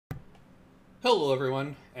Hello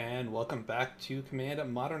everyone, and welcome back to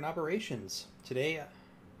Command Modern Operations. Today,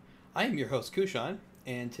 I am your host Kushan,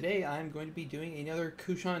 and today I'm going to be doing another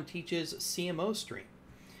Kushan Teaches CMO stream.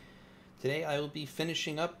 Today I will be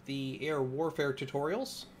finishing up the air warfare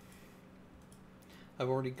tutorials. I've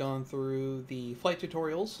already gone through the flight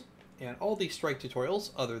tutorials and all the strike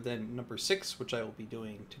tutorials other than number 6, which I will be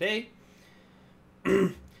doing today.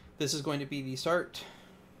 This is going to be the start.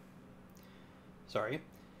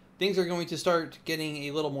 Things are going to start getting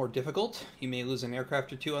a little more difficult. You may lose an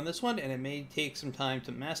aircraft or two on this one, and it may take some time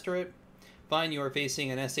to master it. Fine, you are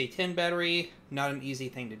facing an SA-10 battery. Not an easy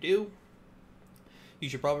thing to do. You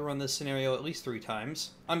should probably run this scenario at least 3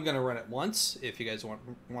 times. I'm going to run it once. If you guys want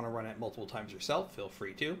to run it multiple times yourself, feel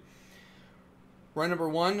free to. Run number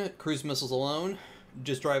 1, cruise missiles alone.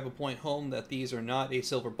 Just drive a point home that these are not a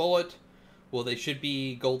silver bullet. Well, they should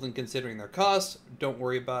be golden considering their cost. Don't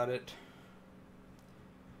worry about it.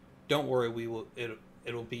 Don't worry,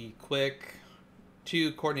 it'll be quick.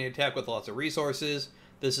 2, coordinated attack with lots of resources.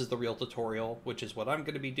 This is the real tutorial, which is what I'm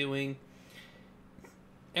going to be doing.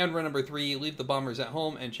 And run number 3, leave the bombers at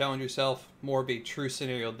home and challenge yourself. More of a true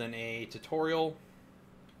scenario than a tutorial.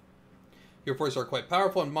 Your forces are quite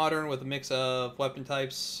powerful and modern with a mix of weapon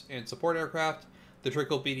types and support aircraft. The trick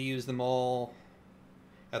will be to use them all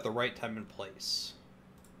at the right time and place.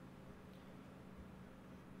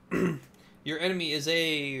 Your enemy is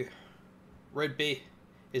at red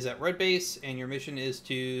base, and your mission is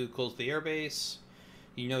to close the airbase.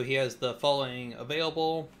 You know he has the following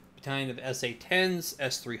available: battalion of SA-10s,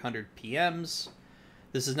 S-300 PMs.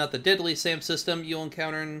 This is not the deadly SAM system you'll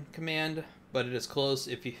encounter in command, but it is close.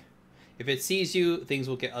 If it sees you, things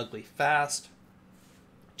will get ugly fast.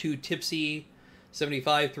 2 tipsy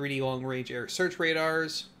 75 3D long-range air search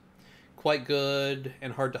radars, quite good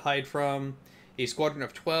and hard to hide from. A squadron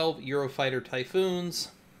of 12 Eurofighter Typhoons.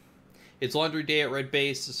 It's laundry day at Red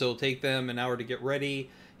Base, so it'll take them an hour to get ready.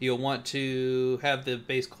 You'll want to have the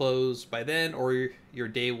base closed by then, or your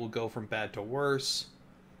day will go from bad to worse.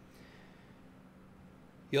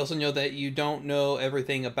 You also know that you don't know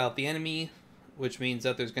everything about the enemy, which means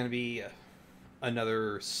that there's going to be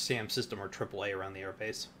another SAM system or AAA around the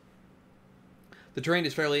airbase. The terrain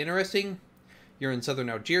is fairly interesting. You're in southern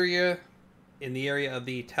Algeria, in the area of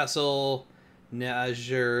the Tassel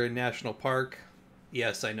Najer National Park.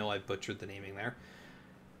 Yes, I know I butchered the naming there.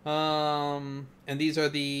 And these are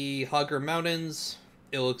the Hagar Mountains.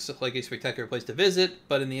 It looks like a spectacular place to visit,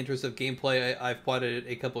 but in the interest of gameplay, I've plotted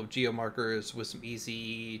a couple of geomarkers with some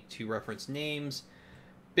easy to reference names.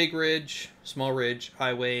 Big Ridge, Small Ridge,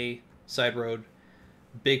 Highway, Side Road,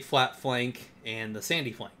 Big Flat Flank, and the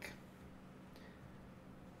Sandy Flank.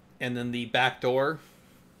 And then the back door.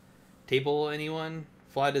 Table, anyone?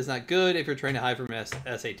 Flat is not good if you're trying to hide from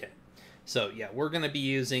SA-10. So yeah, we're going to be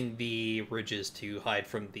using the ridges to hide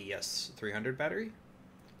from the S-300 battery.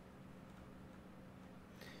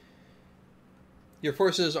 Your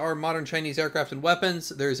forces are modern Chinese aircraft and weapons.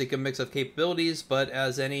 There's a good mix of capabilities, but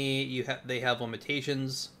as any, they have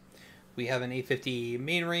limitations. We have an A-50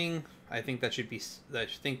 main ring. I think that should be. I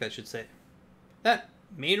think that should say that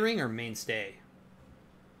main ring or mainstay.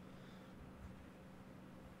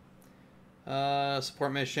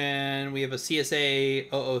 Support mission. We have a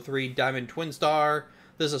CSA 003 Diamond Twin Star.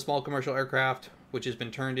 This is a small commercial aircraft which has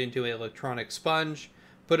been turned into an electronic sponge.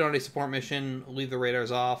 Put on a support mission. Leave the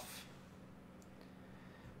radars off.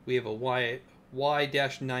 We have a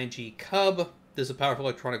Y-9G Cub. This is a powerful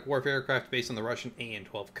electronic warfare aircraft based on the Russian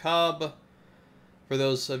AN-12 Cub. For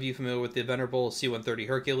those of you familiar with the venerable C-130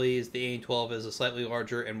 Hercules, the AN-12 is a slightly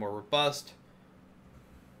larger and more robust.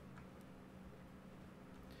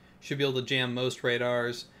 Should be able to jam most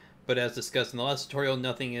radars, but as discussed in the last tutorial,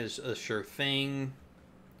 nothing is a sure thing.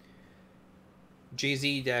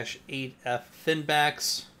 JZ-8F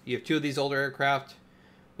Finbacks. You have 2 of these older aircraft,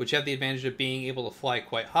 which have the advantage of being able to fly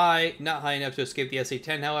quite high. Not high enough to escape the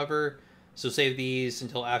SA-10, however, so save these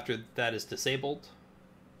until after that is disabled.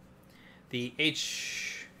 The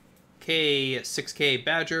HK-6K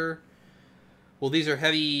Badger. Well, these are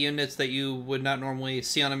heavy units that you would not normally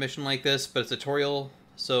see on a mission like this, but it's a tutorial,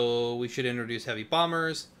 so we should introduce heavy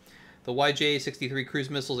bombers. The YJ-63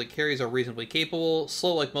 cruise missiles it carries are reasonably capable.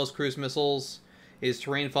 Slow like most cruise missiles. It is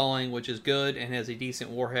terrain following, which is good, and has a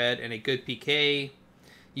decent warhead and a good PK.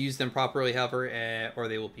 Use them properly, however, or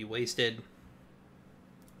they will be wasted.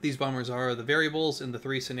 These bombers are the variables in the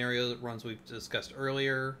 3 scenario runs we've discussed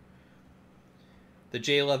earlier. The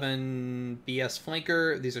J-11BS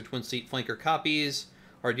Flanker. These are twin-seat flanker copies.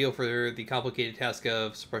 Are ideal for the complicated task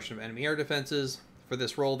of suppression of enemy air defenses. For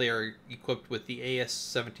this role, they are equipped with the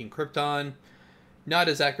AS-17 Krypton. Not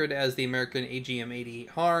as accurate as the American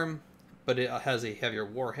AGM-80 Harm, but it has a heavier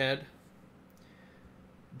warhead.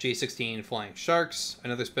 J-16 Flying Sharks,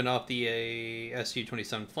 another spin-off, the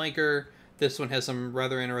Su-27 Flanker. This one has some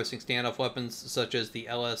rather interesting standoff weapons, such as the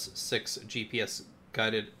LS-6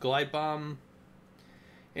 GPS-guided glide bomb.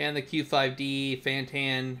 And the Q-5D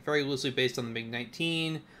Fantan, very loosely based on the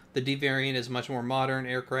MiG-19. The D variant is much more modern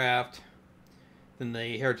aircraft than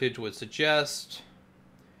the Heritage would suggest.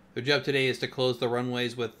 Their job today is to close the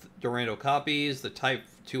runways with Durando copies, the Type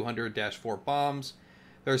 200-4 bombs.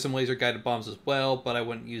 There are some laser-guided bombs as well, but I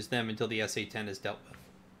wouldn't use them until the SA-10 is dealt with.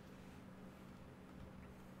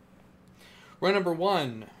 Run number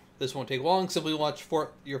 1. This won't take long. Simply launch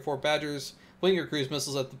your 4 Badgers, fling your cruise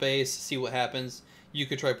missiles at the base, see what happens. You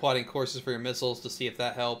could try plotting courses for your missiles to see if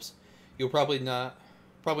that helps. You'll probably note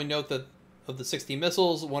that of the 60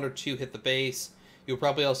 missiles, 1 or 2 hit the base. You'll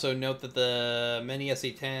probably also note that the many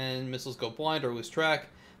SA-10 missiles go blind or lose track.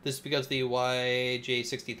 This is because the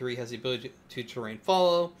YJ-63 has the ability to terrain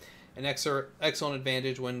follow, an excellent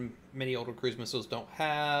advantage when many older cruise missiles don't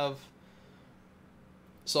have.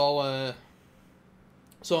 So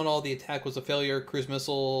in all, the attack was a failure. Cruise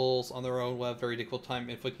missiles on their own will have very difficult time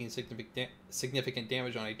inflicting significant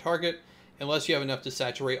damage on a target, unless you have enough to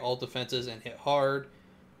saturate all defenses and hit hard.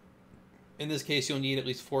 In this case, you'll need at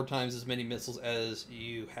least 4 times as many missiles as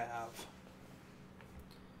you have.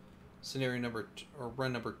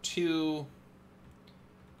 Run number 2,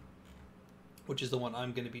 which is the one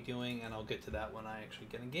I'm going to be doing, and I'll get to that when I actually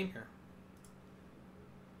get in game here.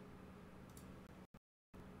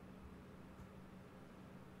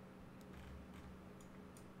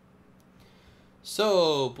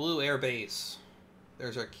 So, Blue Air Base.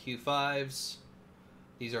 There's our Q5s.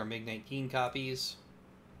 These are MiG-19 copies.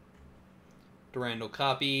 Durando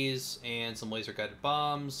copies, and some laser-guided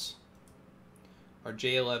bombs. Our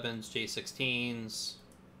J-11s, J-16s,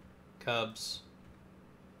 Cubs,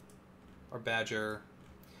 our Badger.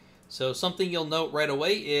 So something you'll note right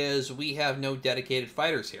away is we have no dedicated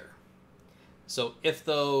fighters here. So if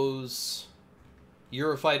those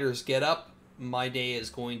Eurofighters get up, my day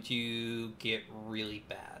is going to get really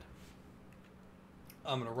bad.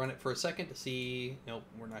 I'm going to run it for a second to see. Nope,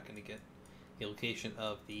 we're not going to get the location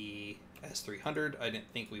of the S-300. I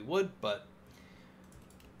didn't think we would, but...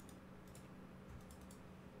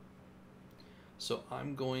 So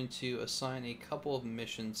I'm going to assign a couple of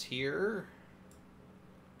missions here.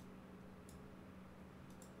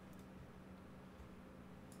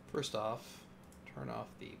 First off, turn off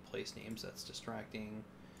the place names. That's distracting.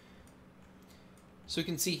 So you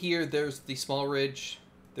can see here, there's the small ridge.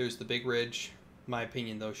 There's the big ridge. In my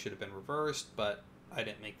opinion, those should have been reversed, but I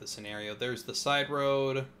didn't make the scenario. There's the side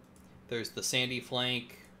road. There's the sandy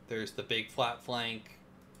flank. There's the big flat flank.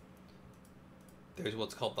 There's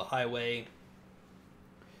what's called the highway.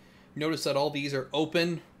 Notice that all these are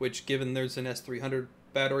open, which, given there's an S-300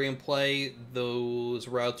 battery in play, those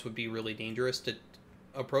routes would be really dangerous to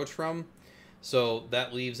approach from. So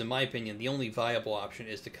that leaves, in my opinion, the only viable option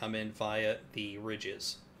is to come in via the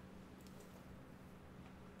ridges.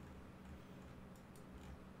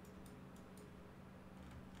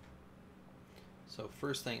 So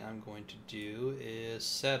first thing I'm going to do is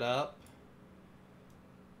set up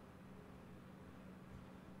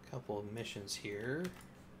a couple of missions here.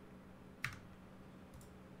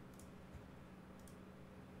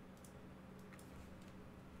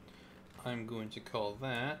 I'm going to call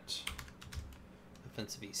that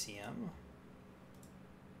Offensive ECM.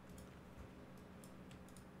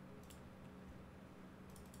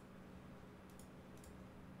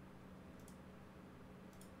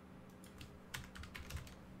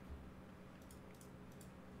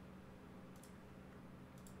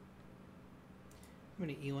 How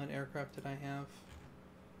many Elan aircraft did I have?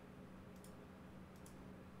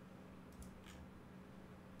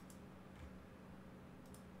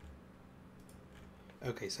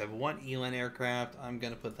 Okay, so I have 1 Elan aircraft. I'm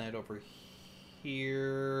going to put that over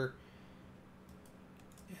here.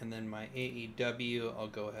 And then my AEW, I'll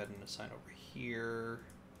go ahead and assign over here.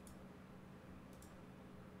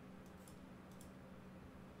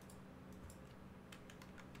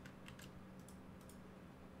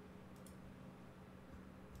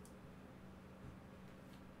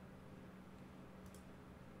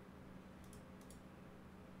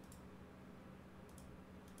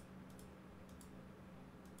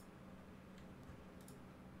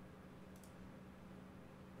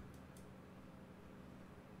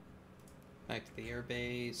 Back to the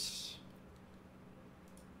airbase.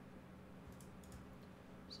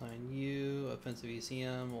 Assign you, offensive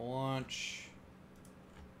ECM, launch.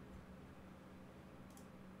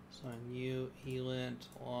 Assign you, ELINT,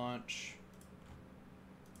 launch.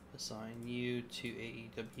 Assign you to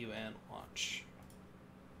AEW and launch.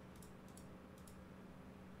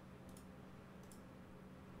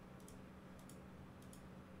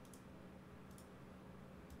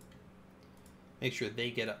 Make sure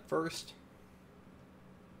they get up first.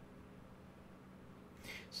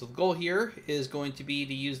 So the goal here is going to be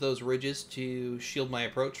to use those ridges to shield my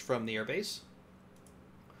approach from the airbase.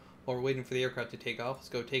 While we're waiting for the aircraft to take off, let's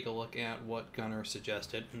go take a look at what Gunner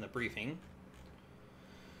suggested in the briefing.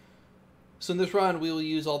 So in this run, we will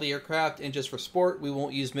use all the aircraft, and just for sport, we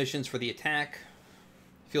won't use missions for the attack.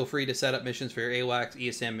 Feel free to set up missions for your AWACS,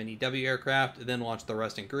 ESM, and EW aircraft, and then launch the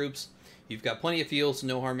rest in groups. You've got plenty of fuel, so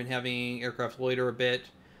no harm in having aircraft loiter a bit.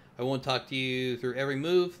 I won't talk to you through every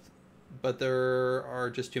move, but there are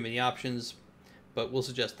just too many options. But we'll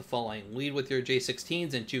suggest the following. Lead with your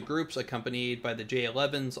J-16s in 2 groups, accompanied by the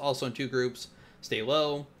J-11s, also in 2 groups. Stay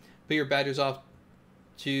low. Put your Badgers off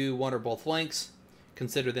to one or both flanks.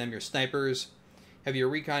 Consider them your snipers. Have your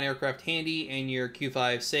recon aircraft handy and your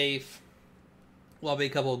Q-5 safe. Lob a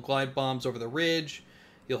couple of glide bombs over the ridge.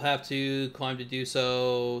 You'll have to climb to do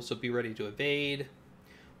so, so be ready to evade.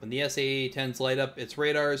 When the SA-10s light up its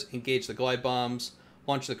radars, engage the glide bombs,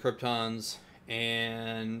 launch the Kryptons,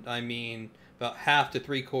 and I mean about half to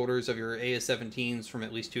 3/4 of your AS-17s from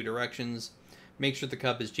at least 2 directions. Make sure the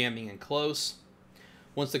Cub is jamming in close.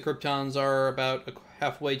 Once the Kryptons are about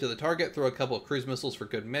halfway to the target, throw a couple of cruise missiles for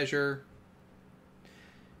good measure.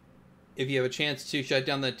 If you have a chance to shut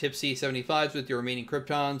down the tipsy 75s with your remaining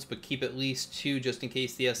Kryptons, but keep at least 2 just in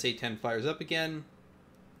case the SA-10 fires up again.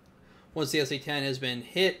 Once the SA-10 has been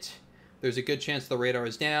hit, there's a good chance the radar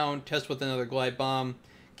is down. Test with another glide bomb.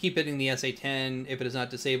 Keep hitting the SA-10. If it is not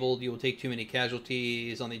disabled, you will take too many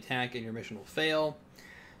casualties on the attack and your mission will fail.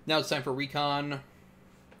 Now it's time for recon.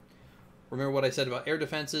 Remember what I said about air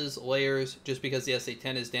defenses, layers. Just because the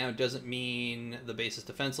SA-10 is down doesn't mean the base is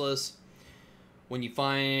defenseless. When you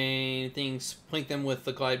find things, plink them with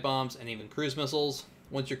the glide bombs and even cruise missiles.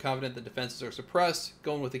 Once you're confident the defenses are suppressed,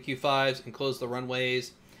 go in with the Q-5s and close the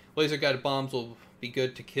runways. Laser-guided bombs will be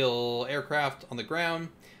good to kill aircraft on the ground.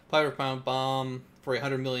 Powder-pound bomb for a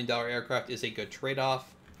 $100 million aircraft is a good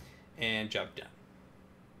trade-off. And job done.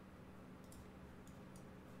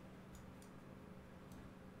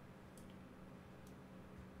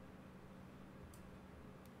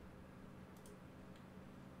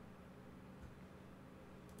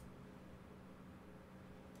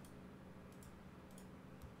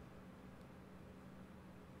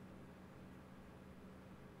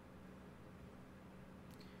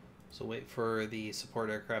 So wait for the support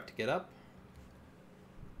aircraft to get up.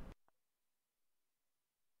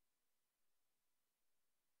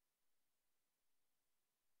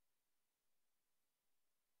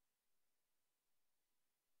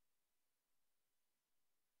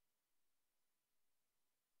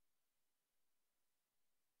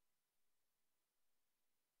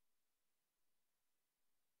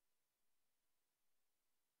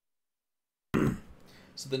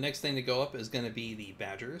 So the next thing to go up is going to be the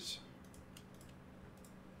Badgers.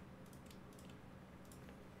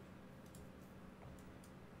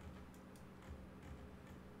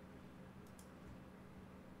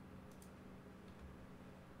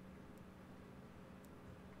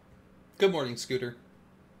 Good morning, Scooter.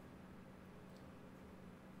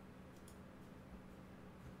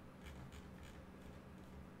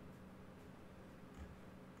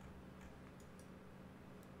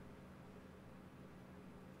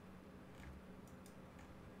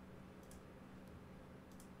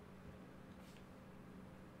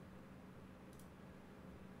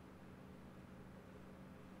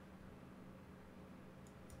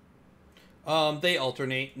 They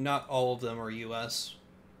alternate. Not all of them are U.S.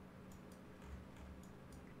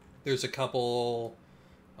 There's a couple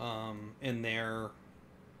in there,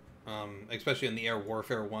 especially in the air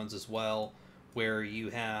warfare ones as well, where you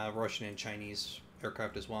have Russian and Chinese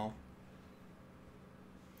aircraft as well.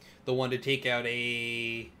 The one to take out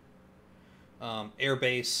a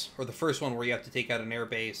airbase, or the first one where you have to take out an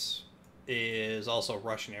airbase, is also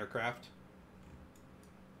Russian aircraft.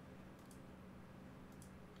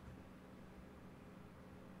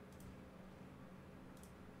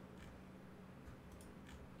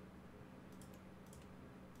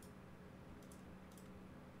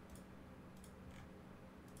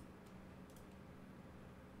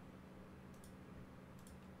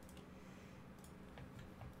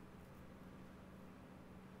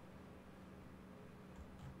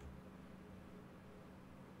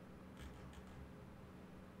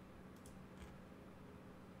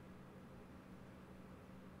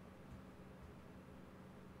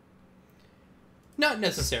 Not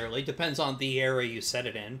necessarily. Depends on the area you set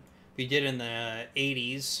it in. If you did in the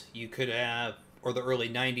 80s, you could have, or the early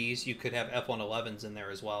 90s, you could have F-111s in there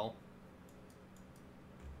as well.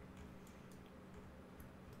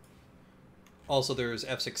 Also, there's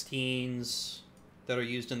F-16s that are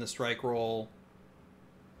used in the strike role.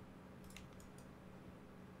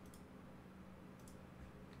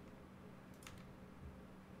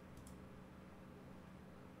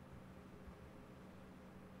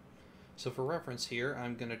 So for reference here,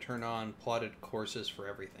 I'm going to turn on plotted courses for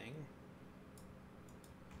everything,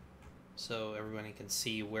 so everybody can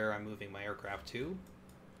see where I'm moving my aircraft to.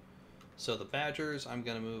 So the Badgers, I'm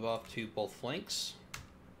going to move off to both flanks.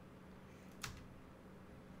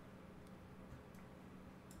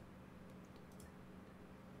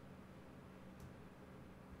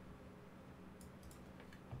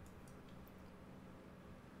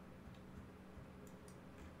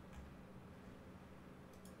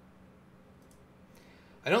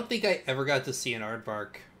 I don't think I ever got to see an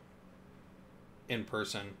aardvark in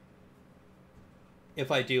person.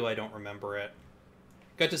 If I do, I don't remember it.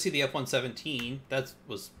 Got to see the F-117. That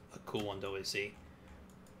was a cool one to always see.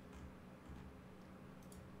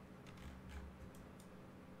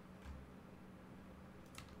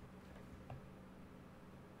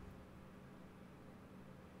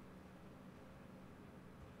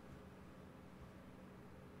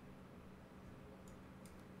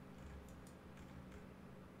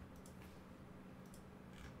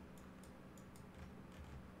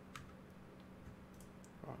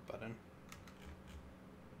 Wrong button.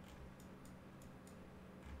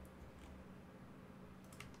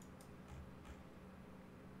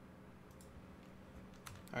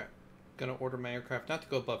 Alright, gonna order my aircraft not to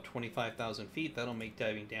go above 25,000 feet. That'll make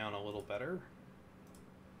diving down a little better.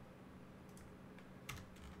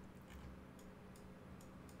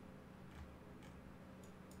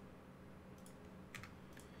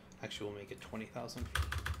 Actually, we'll make it 20,000 feet.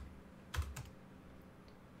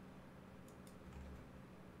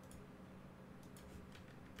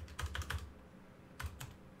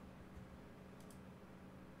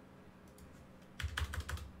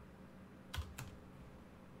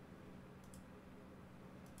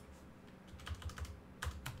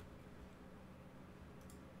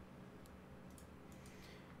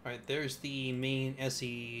 Alright, there's the main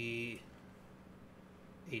SEAW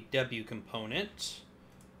component.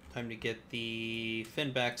 Time to get the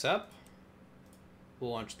finbacks up.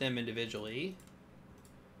 We'll launch them individually.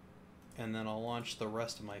 And then I'll launch the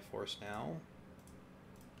rest of my force now.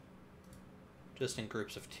 Just in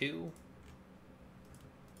groups of 2.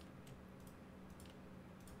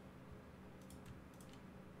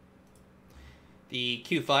 The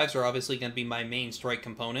Q5s are obviously going to be my main strike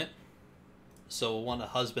component. So we'll want to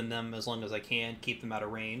husband them as long as I can, keep them out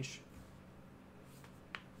of range.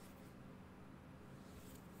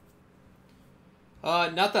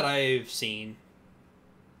 Not that I've seen.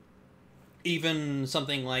 Even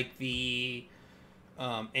something like the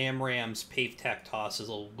AMRAAM's PAVE TAC toss is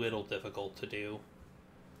a little difficult to do.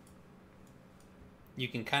 You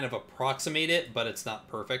can kind of approximate it, but it's not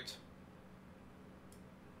perfect.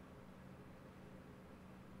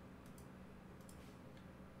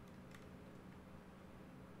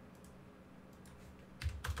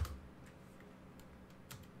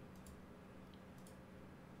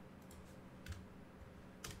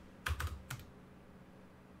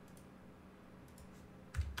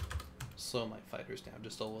 Slow my fighters down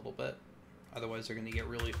just a little bit. Otherwise they're going to get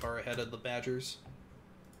really far ahead of the Badgers.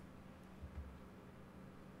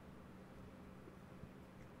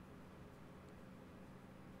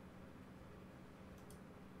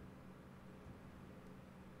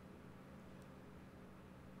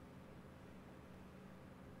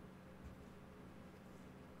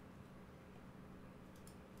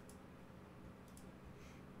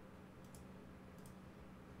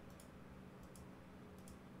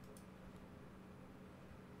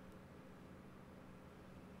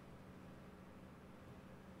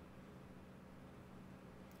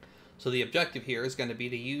 So the objective here is going to be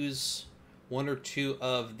to use 1 or 2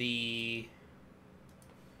 of the...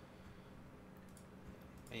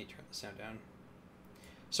 I need to turn the sound down.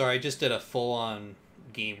 Sorry, I just did a full-on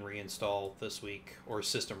game reinstall this week, or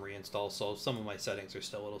system reinstall, so some of my settings are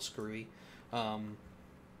still a little screwy. So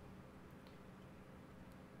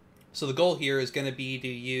the goal here is going to be to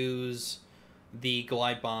use the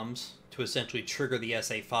glide bombs to essentially trigger the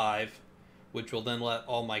SA-5, which will then let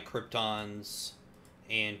all my Kryptons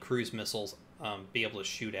and cruise missiles be able to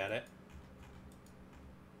shoot at it.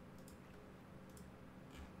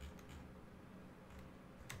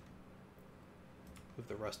 Move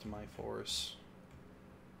the rest of my force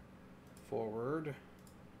forward.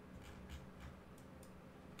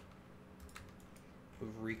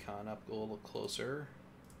 Move recon up a little closer.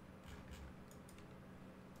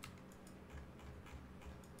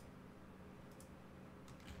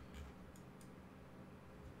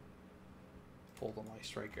 Pull the my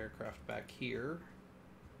strike aircraft back here.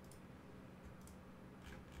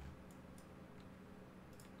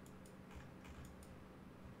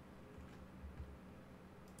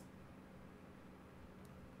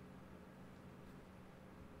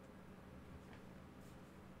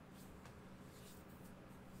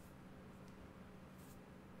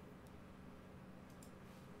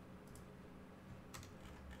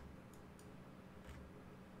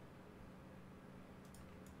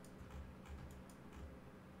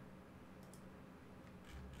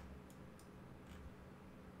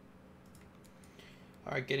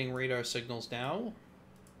 Alright, getting radar signals now.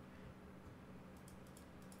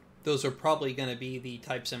 Those are probably going to be the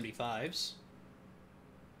Type 75s.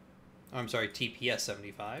 I'm sorry, TPS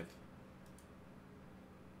 75.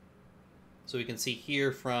 So we can see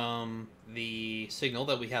here from the signal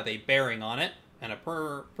that we have a bearing on it and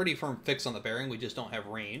a pretty firm fix on the bearing. We just don't have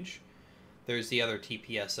range. There's the other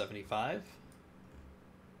TPS 75.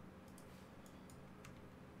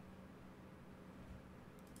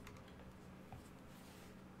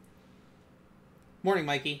 Morning,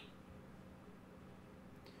 Mikey.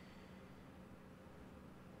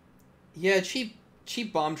 Yeah, cheap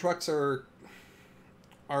bomb trucks are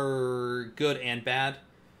good and bad.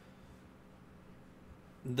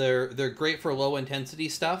 They're great for low intensity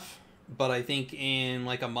stuff, but I think in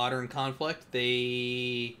like a modern conflict,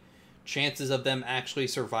 the chances of them actually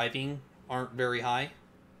surviving aren't very high.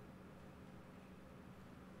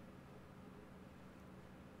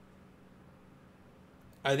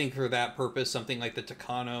 I think for that purpose, something like the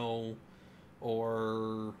Tucano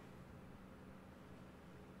or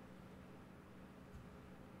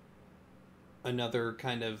another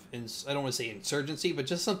kind of, I don't want to say insurgency, but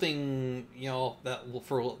just something, you know, that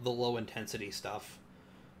for the low intensity stuff,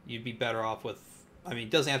 you'd be better off with, I mean,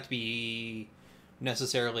 it doesn't have to be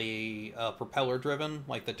necessarily propeller driven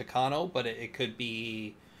like the Tucano, but it could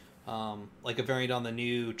be like a variant on the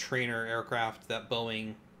new trainer aircraft that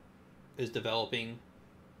Boeing is developing.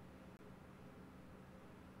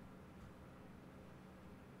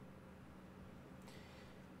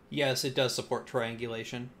 Yes, it does support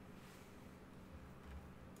triangulation.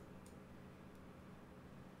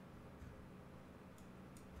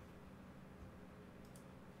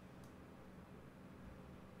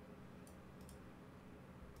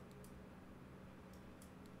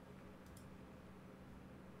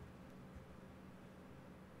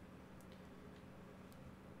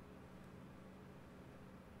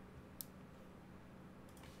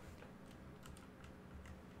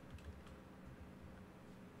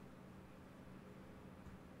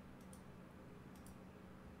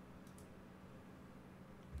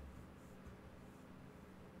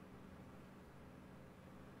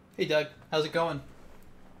 Hey Doug, how's it going?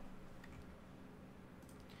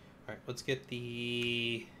 Alright, let's get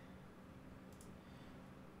the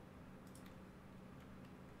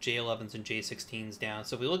J11s and J16s down.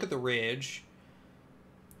 So if we look at the ridge,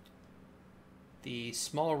 the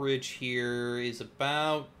small ridge here is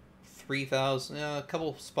about 3,000, a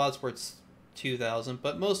couple spots where it's 2,000,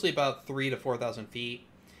 but mostly about 3,000 to 4,000 feet.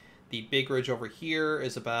 The big ridge over here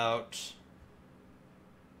is about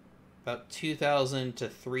 2,000 to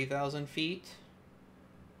 3,000 feet.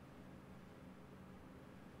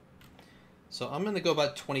 So I'm going to go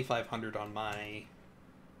about 2,500 on my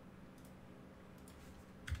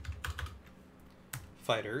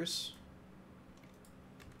fighters.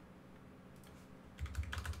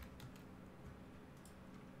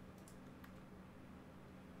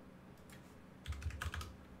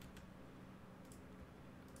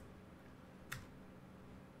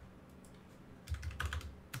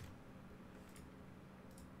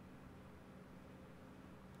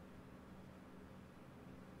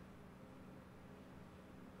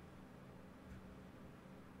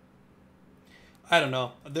 I don't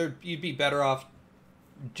know. You'd be better off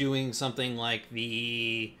doing something like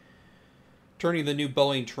turning the new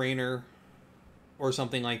Boeing trainer or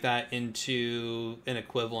something like that into an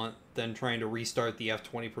equivalent than trying to restart the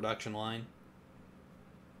F-20 production line.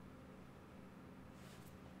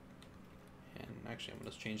 And actually, I'm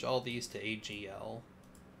going to change all these to AGL.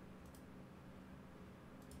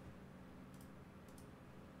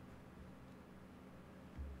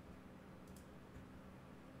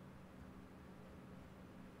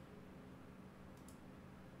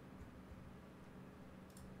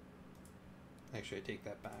 Actually, I take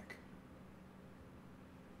that back.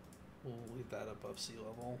 We'll leave that above sea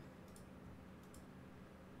level.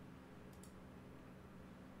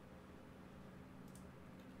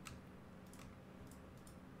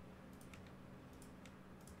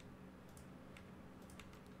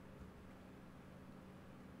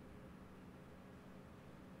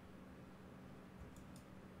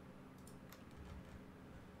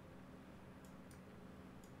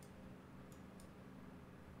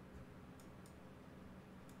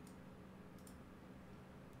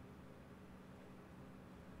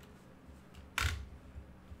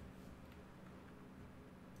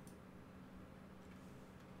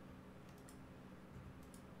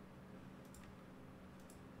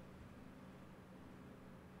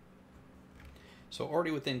 So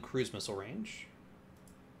already within cruise missile range.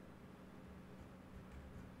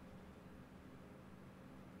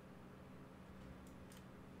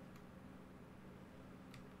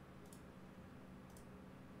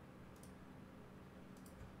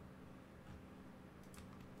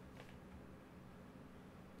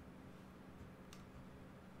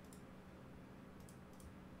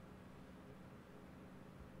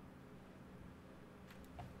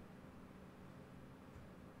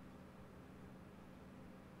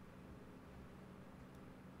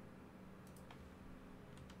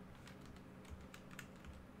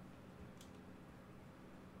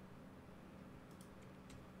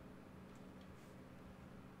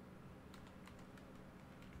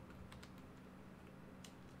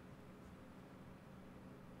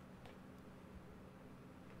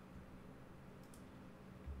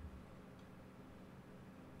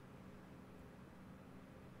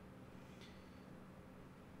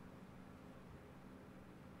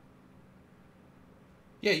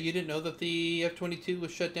 Yeah, you didn't know that the F-22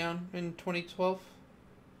 was shut down in 2012?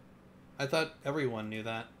 I thought everyone knew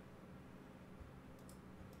that.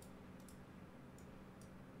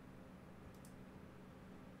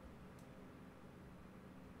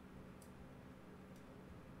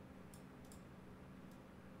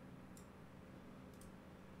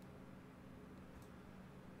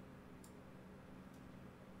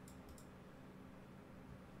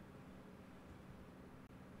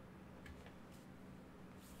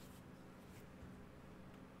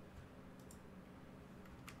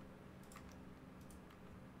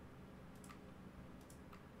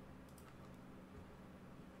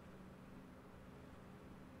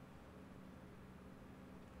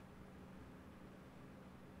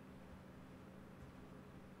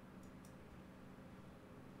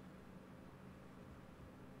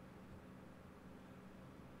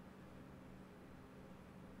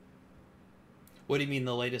 What do you mean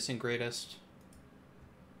the latest and greatest?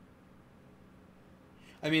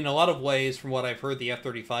 I mean, in a lot of ways, from what I've heard, the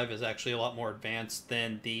F-35 is actually a lot more advanced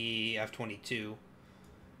than the F-22.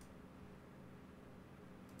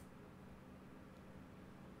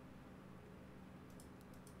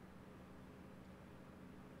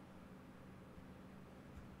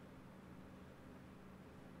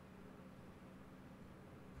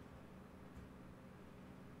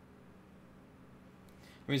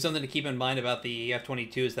 I mean, something to keep in mind about the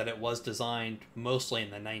F-22 is that it was designed mostly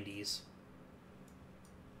in the 90s.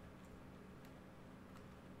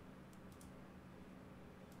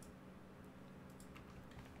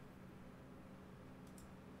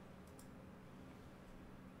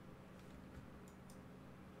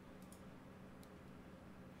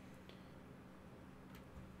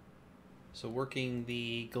 So working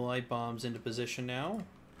the glide bombs into position now.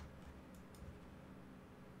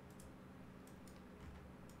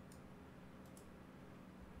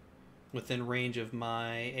 Within range of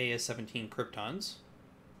my AS-17 Kryptons.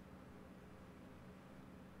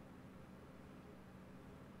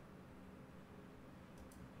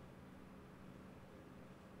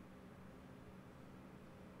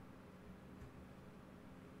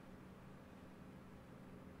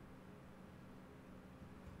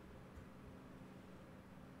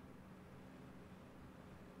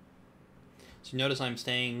 So notice I'm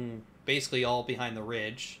staying basically all behind the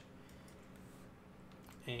ridge.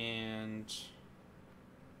 And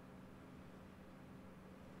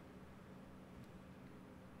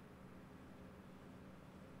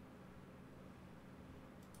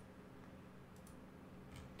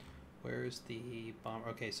where's the bomber?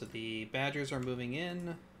 Okay, so the Badgers are moving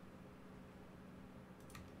in.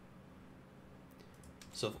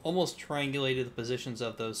 So I've almost triangulated the positions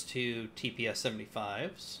of those two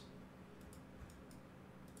TPS-75s.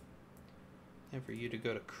 And for you to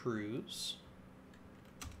go to cruise.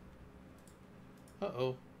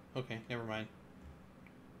 Uh-oh. Okay, never mind.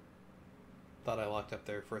 Thought I locked up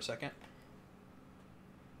there for a second.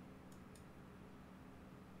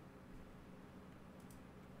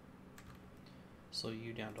 Slow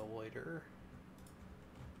you down to loiter.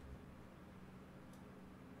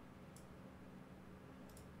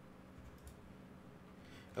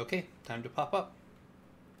 Okay, time to pop up.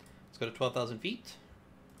 Let's go to 12,000 feet.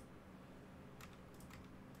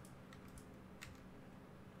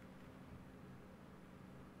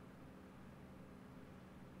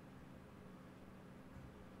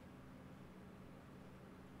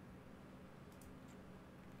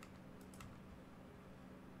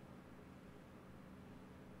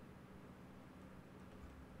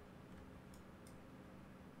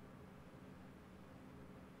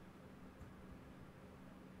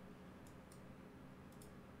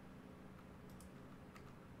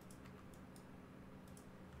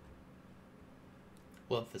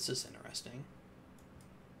 Well, this is interesting.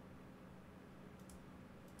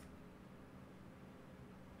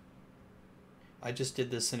 I just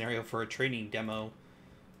did this scenario for a training demo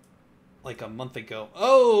like a month ago.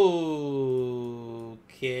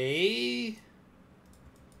 Okay.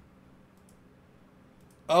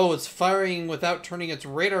 Oh, it's firing without turning its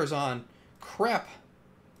radars on. Crap.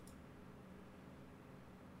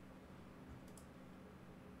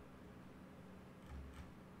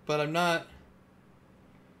 But I'm not...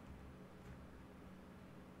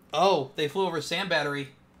 Oh, they flew over sand battery.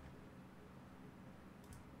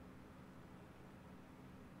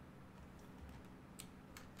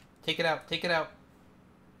 Take it out. Take it out.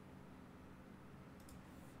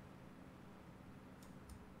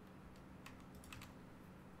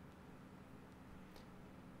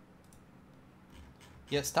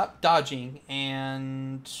 Yeah, stop dodging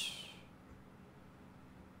and...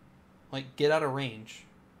 like, get out of range.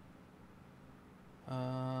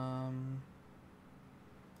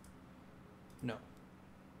 No.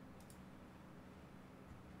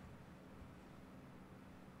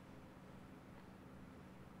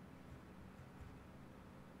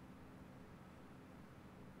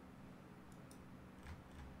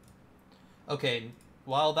 Okay,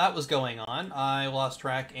 while that was going on, I lost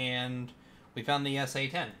track and we found the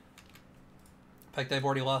SA-10. In fact, I've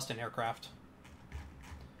already lost an aircraft.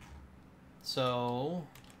 So,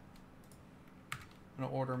 I'm going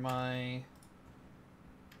to order my...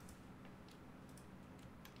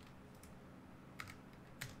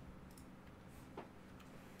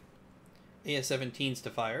 AS-17s to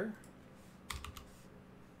fire.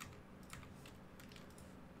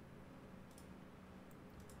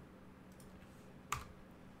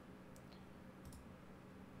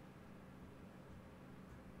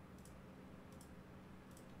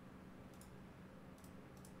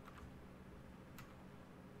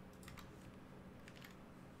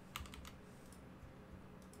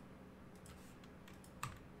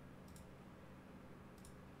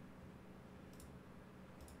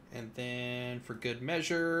 And then, for good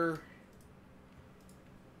measure,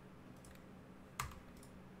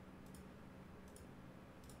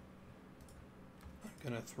 I'm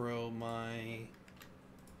going to throw my...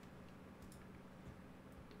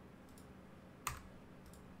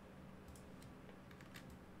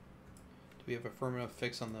 Do we have a firm enough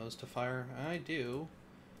fix on those to fire? I do.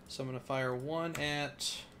 So I'm going to fire one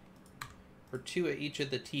at... or two at each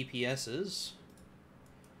of the TPSs.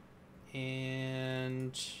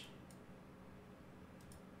 And...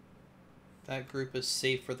 that group is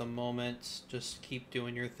safe for the moment. Just keep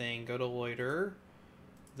doing your thing. Go to loiter.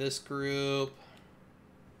 This group,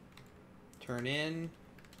 turn in.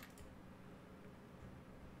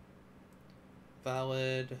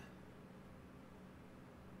 Valid. Am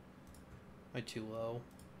I too low?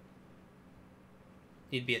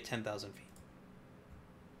 Need to be at 10,000 feet.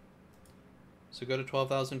 So go to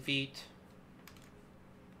 12,000 feet.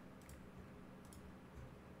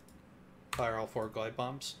 Fire all 4 glide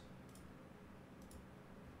bombs.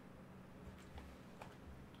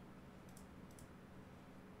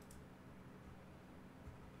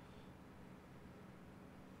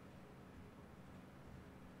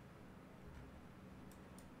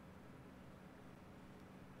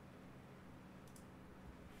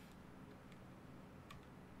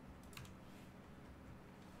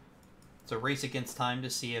 It's a race against time to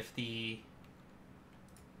see if the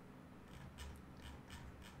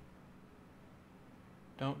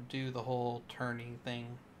don't do the whole turning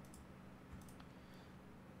thing.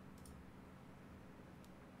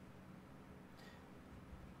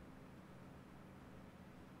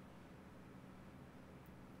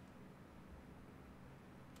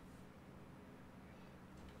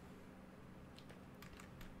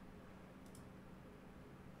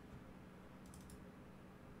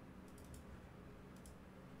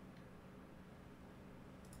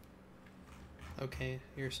 Okay,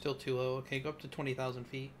 you're still too low. Okay, go up to 20,000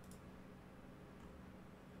 feet.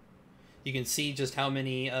 You can see just how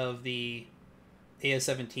many of the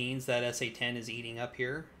AS-17s that SA-10 is eating up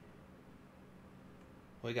here.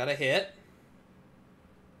 We got a hit.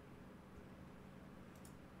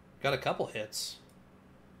 Got a couple hits.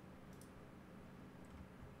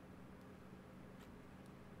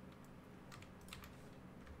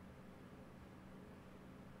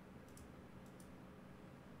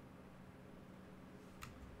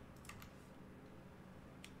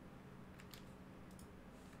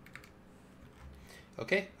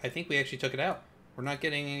 Okay, I think we actually took it out. We're not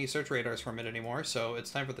getting any search radars from it anymore, so it's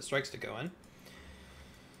time for the strikes to go in.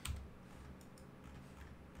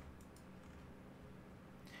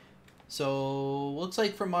 So, looks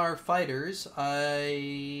like from our fighters,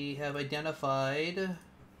 I have identified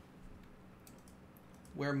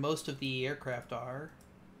where most of the aircraft are.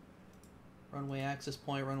 Runway access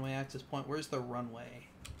point, runway access point. Where's the runway?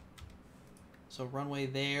 So runway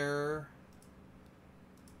there.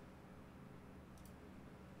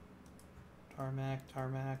 Tarmac,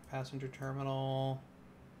 tarmac, passenger terminal,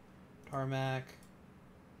 tarmac,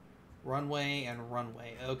 runway, and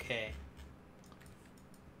runway. Okay.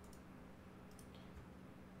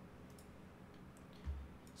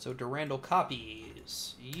 So Durandal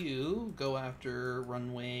copies. You go after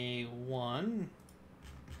runway 1.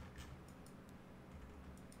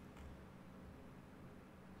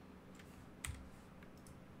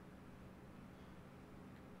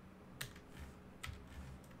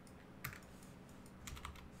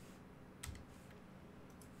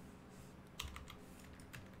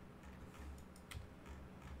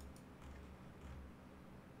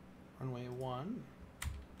 Runway 1.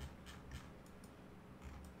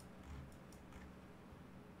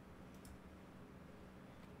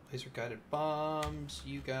 Laser guided bombs.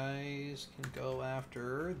 You guys can go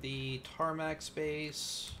after the tarmac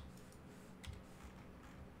space.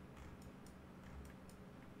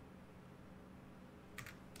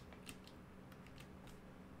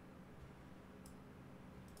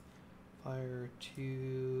 Fire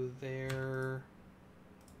to there.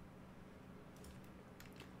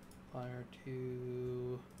 Fire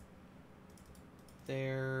to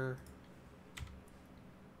there.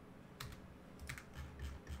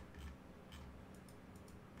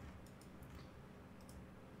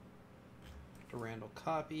 Durandal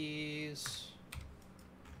copies.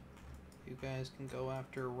 You guys can go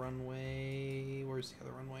after runway. Where's the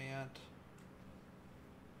other runway at?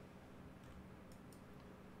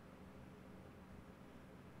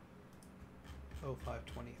 Oh,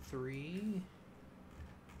 523.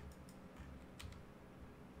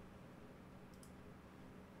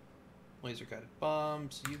 Laser guided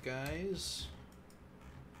bombs. You guys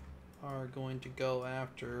are going to go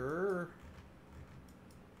after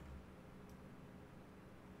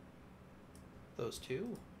those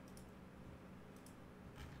two.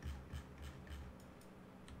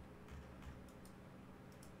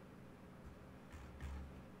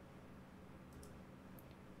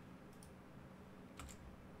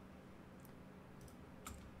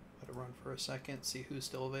 Let it run for a second, see who's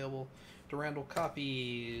still available. Durandal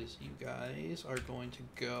copies. You guys are going to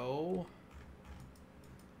go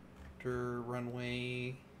after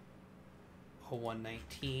runway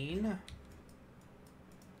 0119.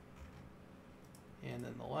 And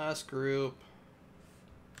then the last group,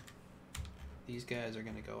 these guys are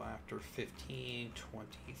going to go after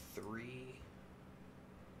 1523.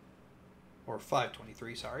 Or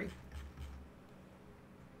 523, sorry.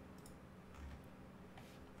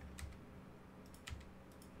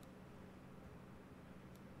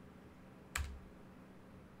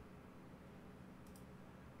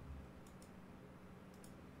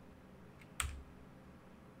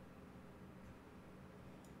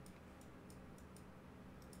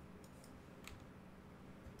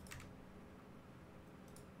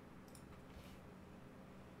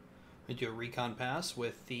 I do a recon pass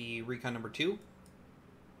with the recon number 2.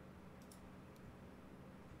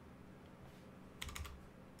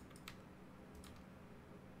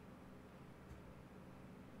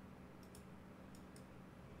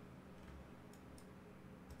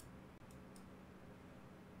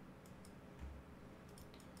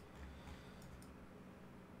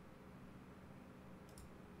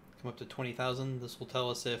 Come up to 20,000. This will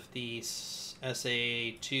tell us if the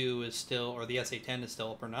SA2 is still, or the SA10 is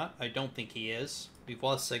still up or not. I don't think he is. We've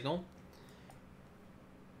lost signal.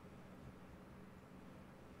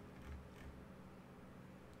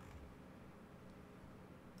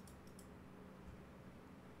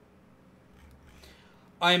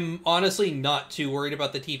 I'm honestly not too worried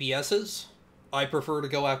about the TPSs. I prefer to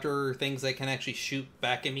go after things that can actually shoot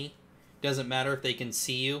back at me. Doesn't matter if they can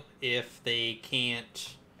see you, if they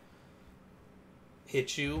can't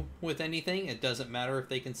hit you with anything. It doesn't matter if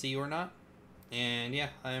they can see you or not. And yeah,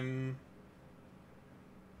 I'm...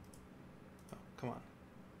 Oh, come on.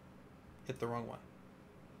 Hit the wrong one.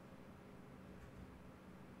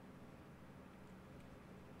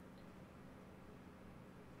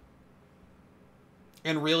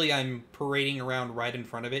 And really, I'm parading around right in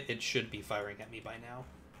front of it. It should be firing at me by now.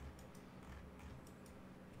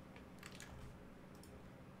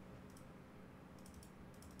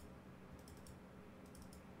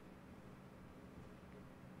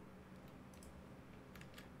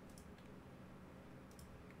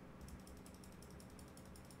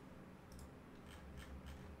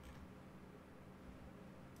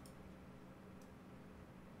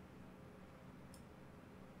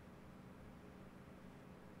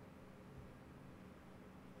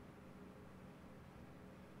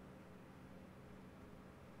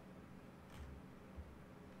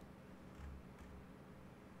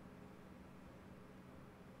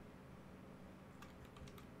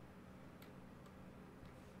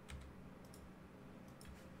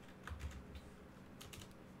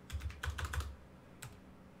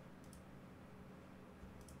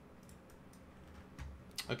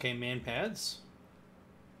 Okay, man pads.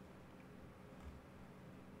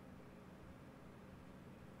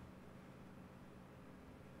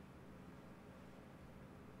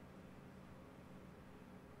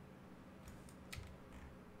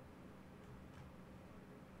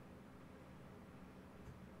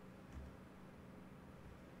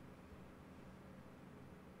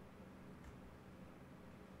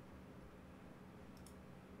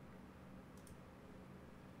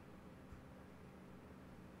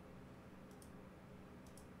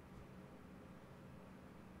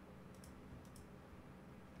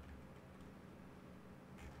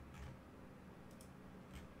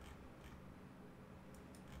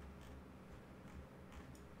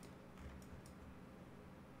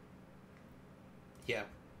 Yeah.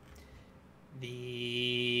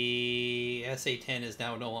 The SA-10 is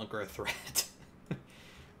now no longer a threat.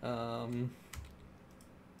 um,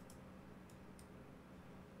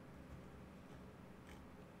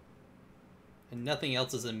 and nothing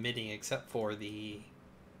else is emitting except for the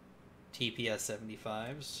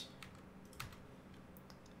TPS-75s.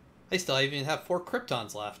 They still even have 4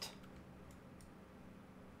 Kryptons left.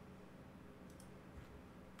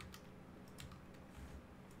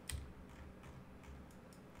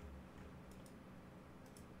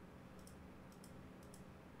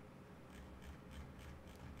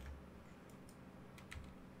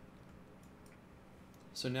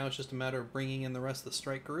 So now it's just a matter of bringing in the rest of the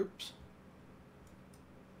strike groups.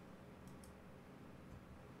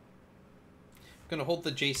 I'm going to hold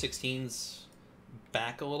the J-16s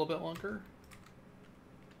back a little bit longer.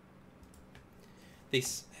 They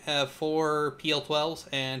have 4 PL-12s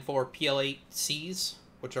and 4 PL-8Cs,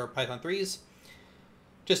 which are Python 3s,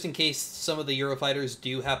 just in case some of the Eurofighters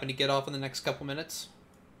do happen to get off in the next couple minutes.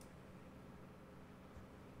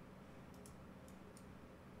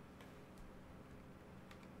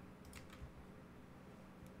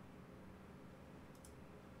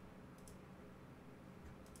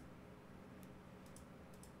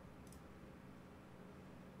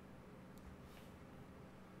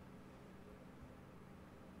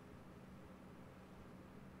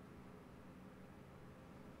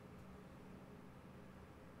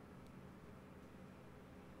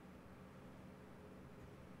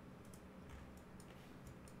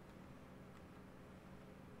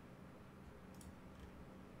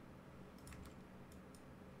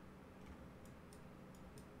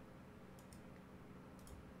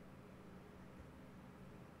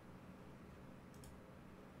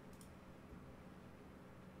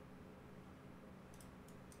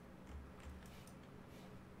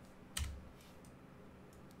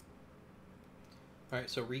 Alright,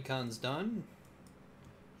 so recon's done.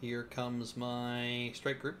 Here comes my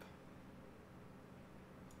strike group.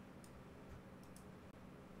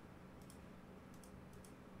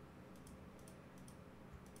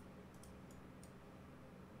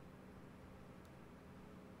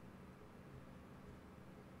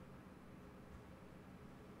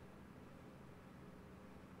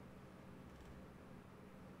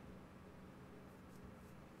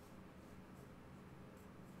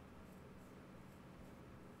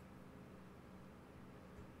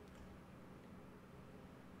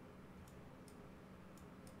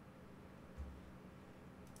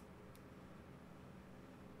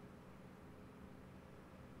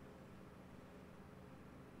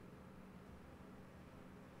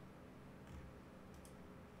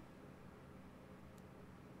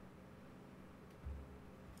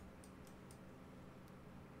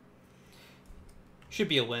 Should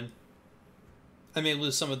be a win. I may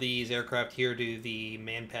lose some of these aircraft here to the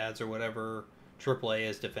man pads or whatever AAA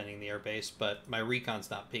is defending the airbase, but my recon's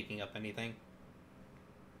not picking up anything.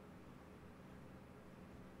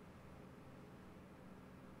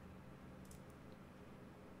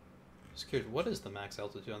 Just curious, what is the max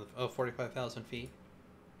altitude on the... Oh, 45,000 feet.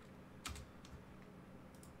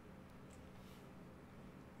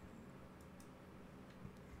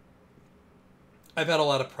 I've had a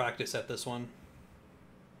lot of practice at this one.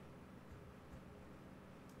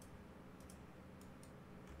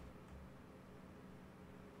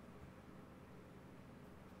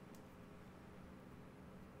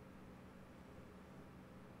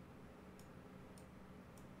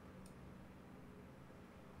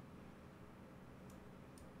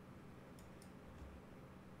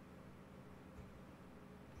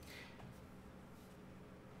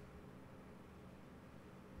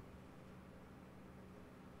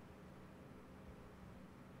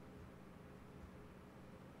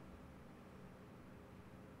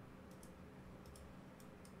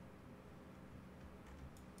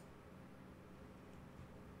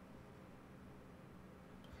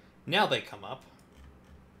 Now they come up.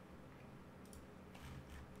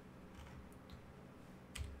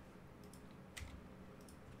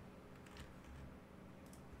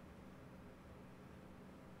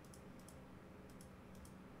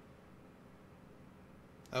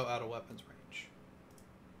 Oh, out of weapons range.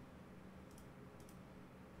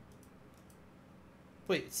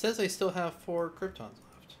 Wait, it says I still have 4 Kryptons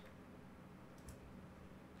left.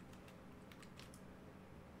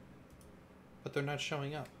 But they're not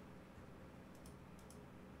showing up.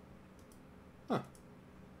 Huh.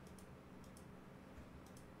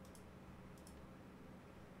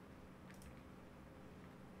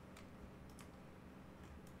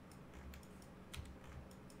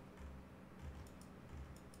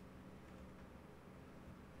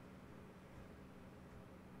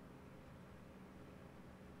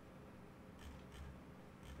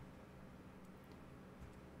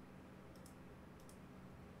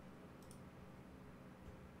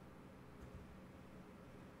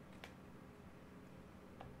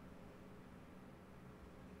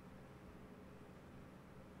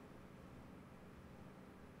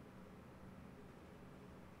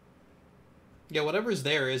 Yeah, whatever's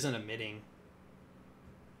there isn't emitting.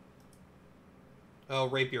 Oh,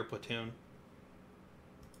 Rapier Platoon.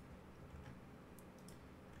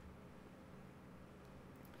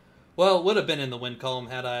 Well, it would have been in the wind column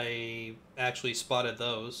had I actually spotted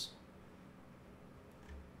those.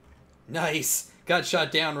 Nice! Got shot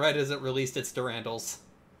down right as it released its Durandals.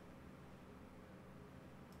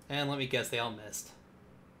 And let me guess, they all missed.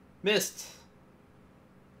 Missed!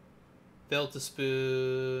 Failed to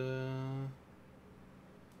spoon.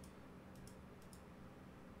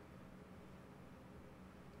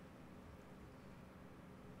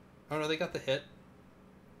 Oh no, they got the hit.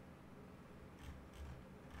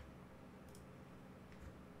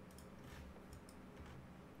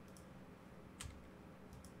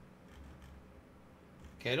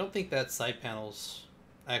 Okay, I don't think that side panel's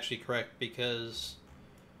actually correct because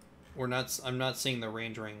I'm not seeing the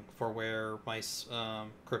range ring for where my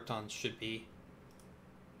Kryptons should be.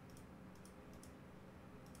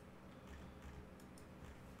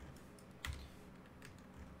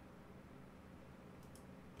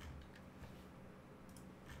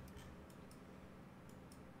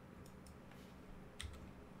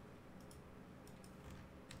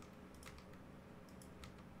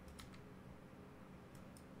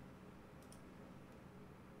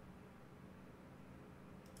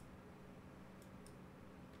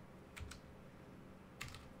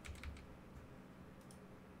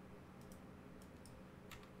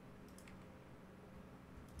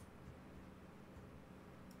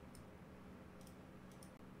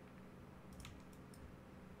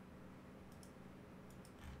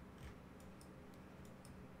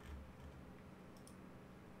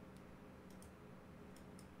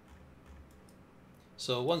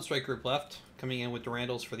 So 1 strike group left, coming in with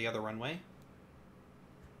Durandals for the other runway.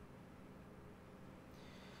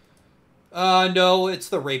 No, it's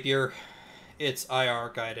the Rapier. It's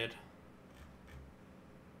IR guided.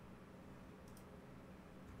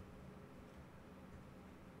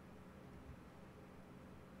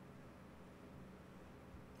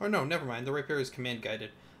 Or no, never mind. The Rapier is command guided.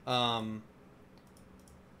 I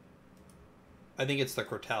think it's the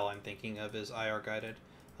Crotal I'm thinking of is IR guided.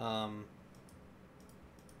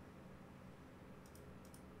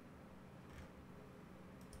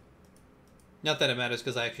 Not that it matters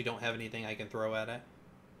because I actually don't have anything I can throw at it.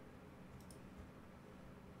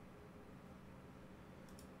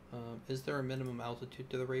 Is there a minimum altitude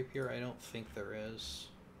to the Rapier? I don't think there is.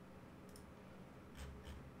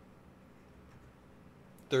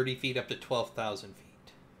 30 feet up to 12,000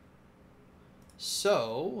 feet.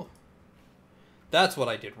 So, that's what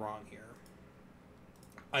I did wrong here.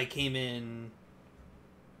 I came in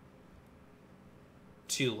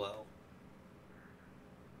too low.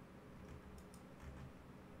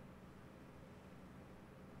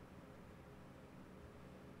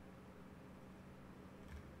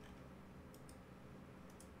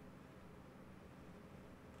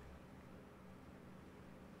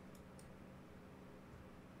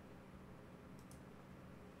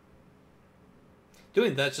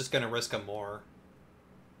 Doing that's just going to risk a more.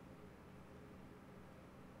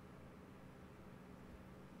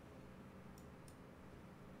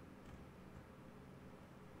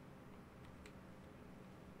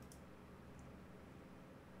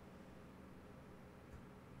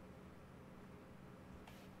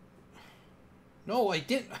 No, I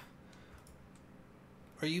didn't.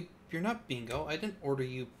 You're not bingo. I didn't order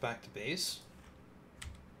you back to base.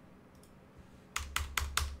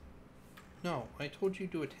 No, I told you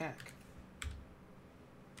to attack.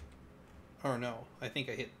 Or no, I think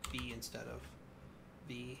I hit B instead of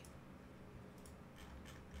V.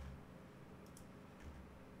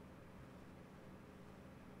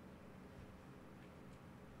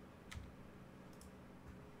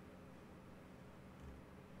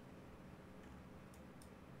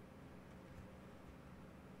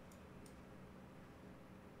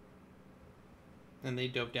 And they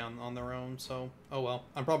dove down on their own, so... Oh well.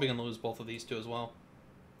 I'm probably going to lose both of these two as well.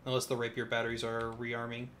 Unless the rapier batteries are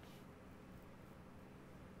rearming.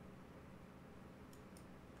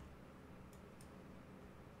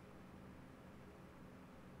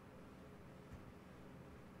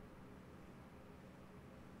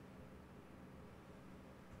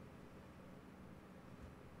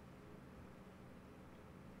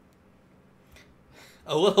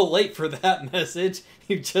 A little late for that message.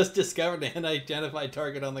 You just discovered an unidentified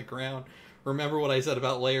target on the ground. Remember what I said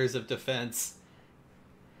about layers of defense.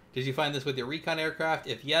 Did you find this with your recon aircraft?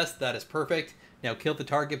 If yes, that is perfect. Now kill the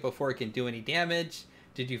target before it can do any damage.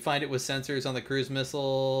 Did you find it with sensors on the cruise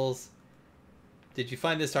missiles? Did you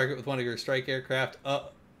find this target with one of your strike aircraft?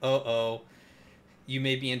 Uh-oh. You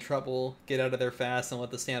may be in trouble. Get out of there fast and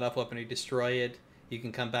let the standoff weaponry destroy it. You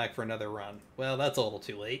can come back for another run. Well, that's a little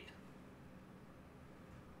too late.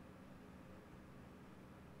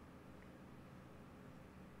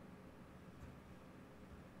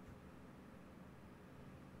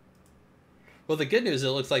 Well, the good news is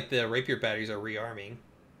it looks like the rapier batteries are rearming.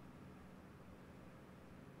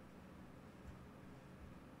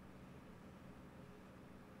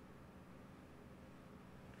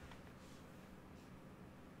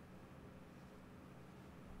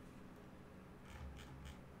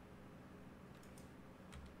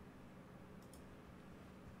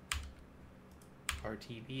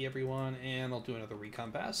 RTV, everyone, and I'll do another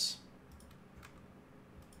recon pass.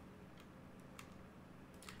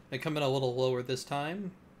 I come in a little lower this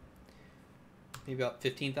time. Maybe about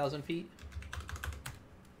 15,000 feet.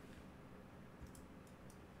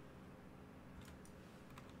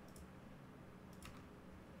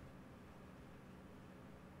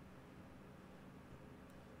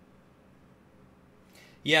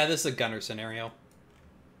 Yeah, this is a gunner scenario.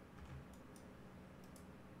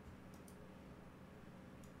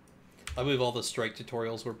 I believe all the strike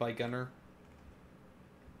tutorials were by gunner.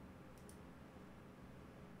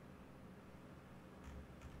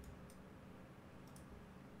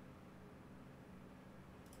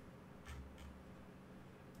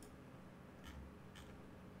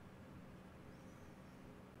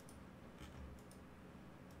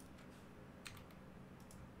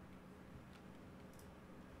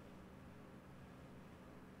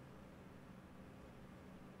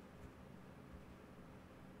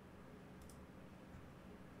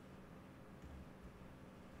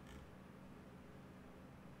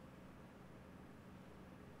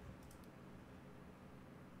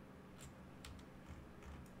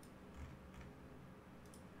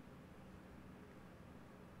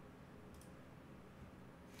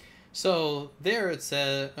 So there it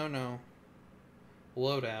says, oh no,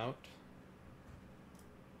 loadout.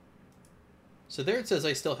 So there it says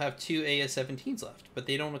I still have 2 AS-17s left, but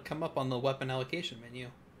they don't come up on the weapon allocation menu.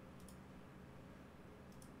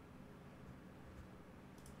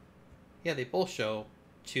 Yeah, they both show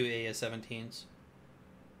 2 AS-17s.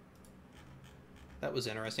 That was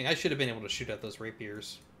interesting. I should have been able to shoot at those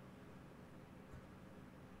rapiers.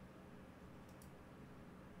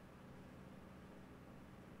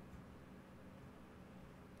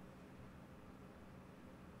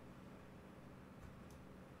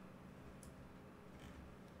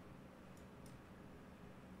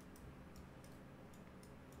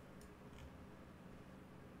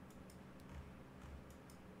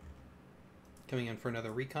 Coming in for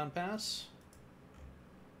another recon pass.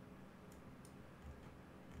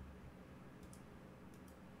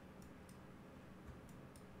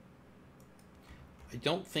 I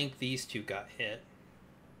don't think these two got hit.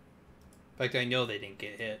 In fact, I know they didn't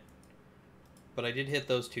get hit. But I did hit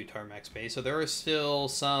those two tarmac space, so there are still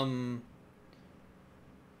some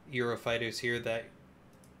Eurofighters here that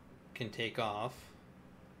can take off.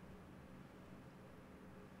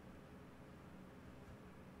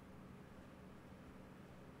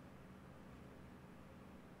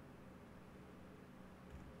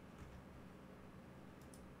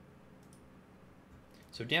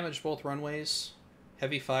 So damage both runways.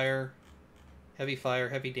 Heavy fire,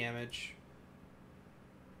 heavy damage.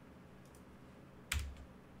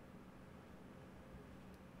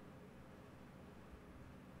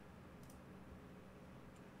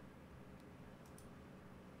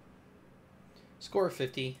 Score of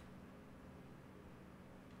 50.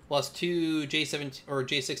 Lost 2 J7 or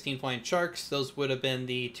J16 flying sharks. Those would have been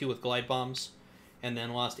the 2 with glide bombs. And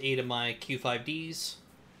then lost 8 of my Q5Ds.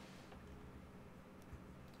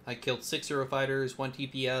 I killed 6 Eurofighters, 1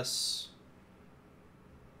 TPS.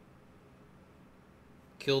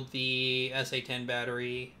 Killed the SA-10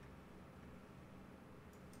 battery.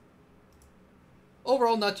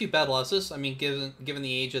 Overall, not too bad losses. I mean, given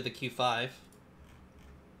the age of the Q5.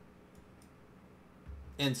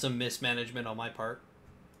 And some mismanagement on my part.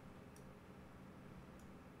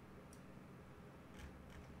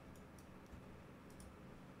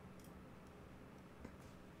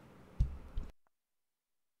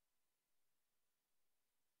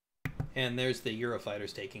 And there's the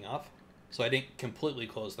Eurofighters taking off. So I didn't completely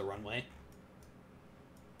close the runway.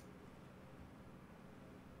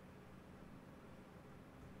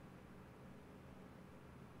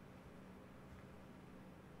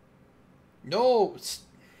 No!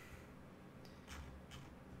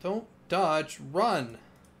 Don't dodge, run!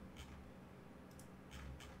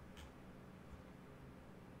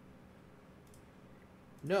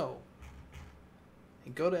 No.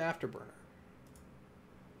 And go to Afterburner.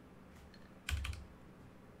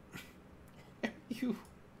 You...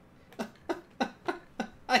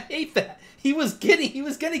 I hate that. He was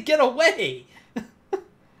gonna get away.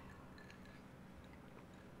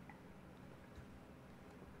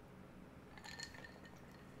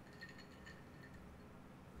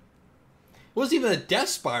 It wasn't even a death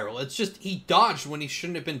spiral. It's just he dodged when he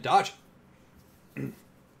shouldn't have been dodging.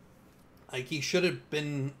 Like, he should have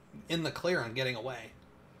been in the clear on getting away.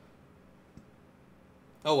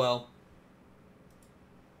 Oh well.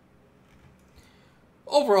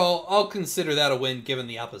 Overall, I'll consider that a win given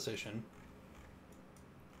the opposition.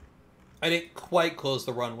 I didn't quite close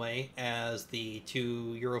the runway, as the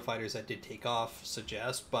two Eurofighters that did take off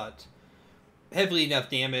suggest, but heavily enough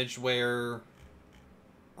damage where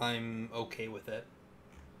I'm okay with it.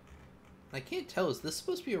 I can't tell, is this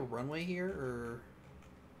supposed to be a runway here, or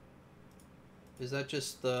is that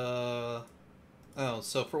just the... Oh,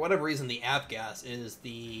 so for whatever reason the avgas is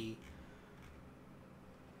the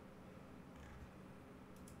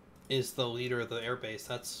leader of the airbase.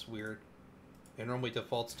 That's weird. It normally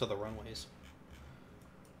defaults to the runways.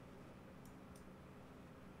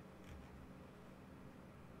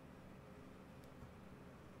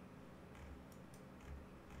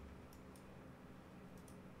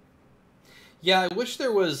 Yeah, I wish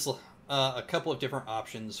there was a couple of different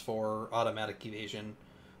options for automatic evasion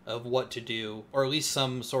of what to do, or at least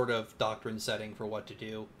some sort of doctrine setting for what to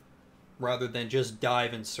do, rather than just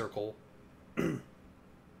dive and circle.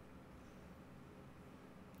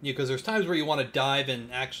 Yeah, because there's times where you want to dive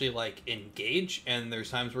and actually, like, engage, and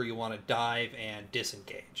there's times where you want to dive and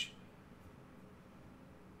disengage.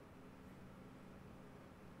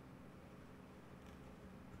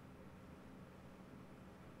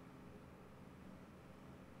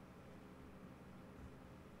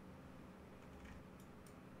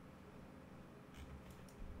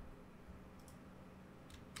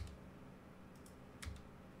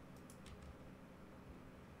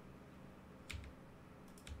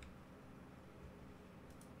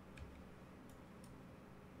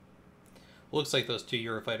 Looks like those two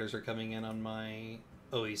Eurofighters are coming in on my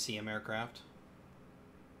OECM aircraft.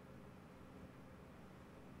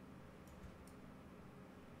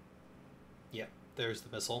 Yep, there's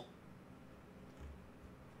the missile.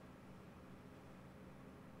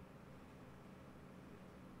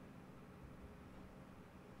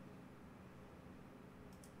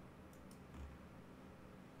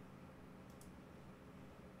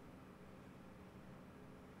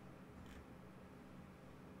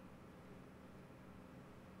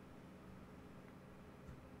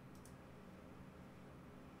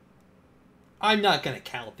 I'm not going to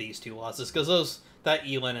count these two losses, because that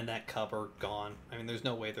Elin and that Cub are gone. I mean, there's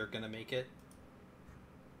no way they're going to make it.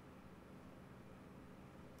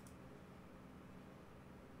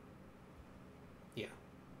 Yeah.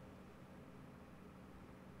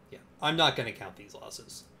 Yeah. I'm not going to count these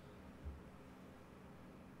losses.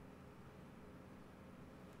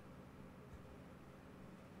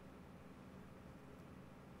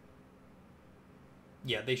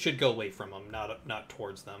 Yeah, they should go away from them, not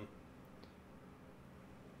towards them.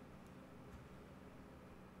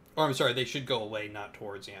 Or, I'm sorry, they should go away, not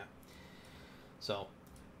towards, yeah. So,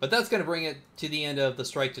 but that's going to bring it to the end of the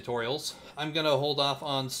strike tutorials. I'm going to hold off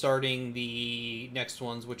on starting the next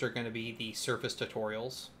ones, which are going to be the surface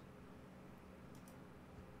tutorials.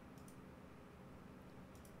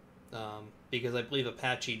 Because I believe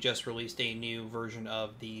Apache just released a new version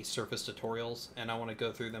of the surface tutorials, and I want to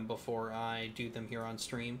go through them before I do them here on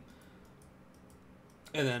stream.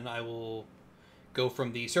 And then I will go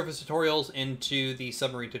from the surface tutorials into the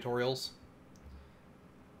submarine tutorials.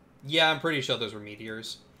 Yeah, I'm pretty sure those were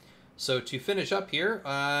meteors. So to finish up here,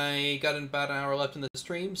 I got about an hour left in the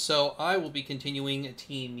stream, so I will be continuing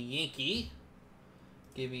Team Yankee.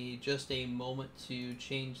 Give me just a moment to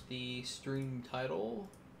change the stream title.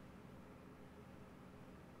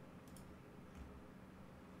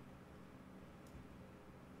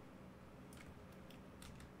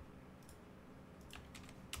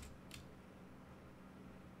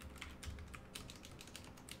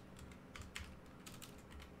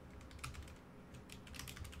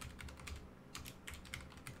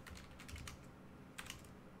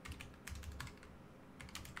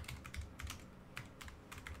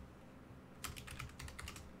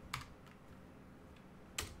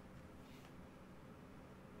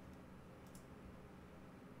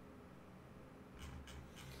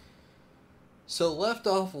 So left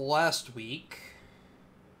off last week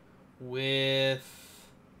with,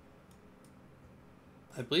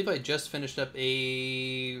 I believe I just finished up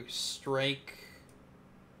a strike.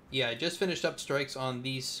 Yeah, I just finished up strikes on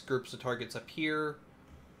these groups of targets up here.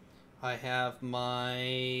 I have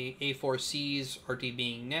my A4Cs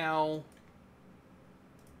RTBing now.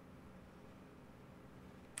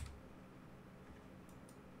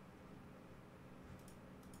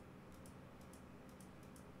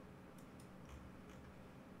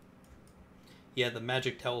 Yeah, the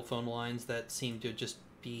magic telephone lines that seem to just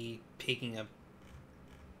be taking a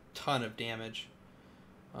ton of damage.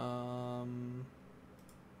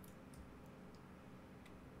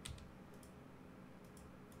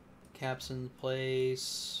 Caps in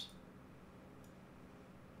place.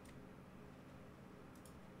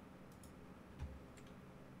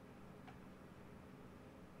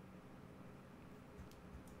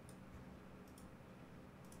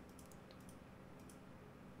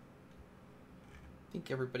 I think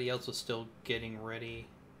everybody else was still getting ready.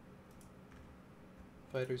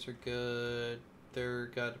 Fighters are good. They're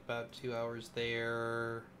got about 2 hours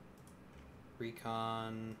there.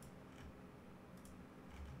 Recon.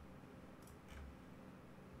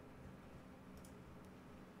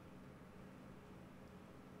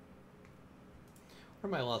 What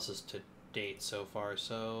are my losses to date so far?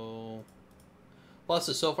 So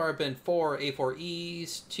losses so far have been 4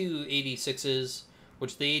 A4Es, 2 86s,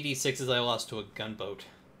 which the 86s I lost to a gunboat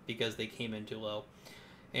because they came in too low,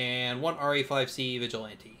 and 1 RA5C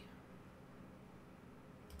Vigilante.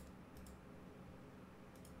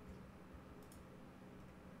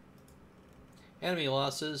 Enemy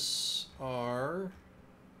losses are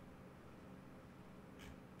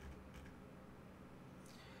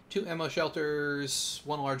 2 ammo shelters,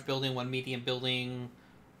 1 large building, 1 medium building,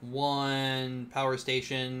 1 power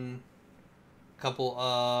station, a couple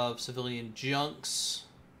of civilian junks,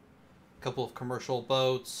 a couple of commercial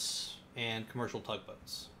boats, and commercial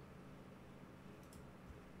tugboats.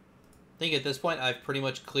 I think at this point I've pretty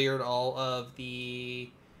much cleared all of the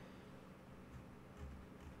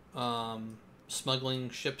smuggling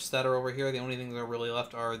ships that are over here. The only thing that are really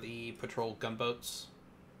left are the patrol gunboats,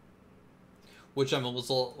 which I'm a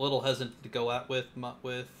little hesitant to go at with.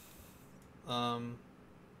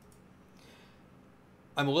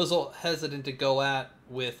 I'm a little hesitant to go at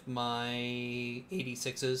with my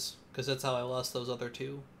 86s because that's how I lost those other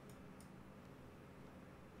 2.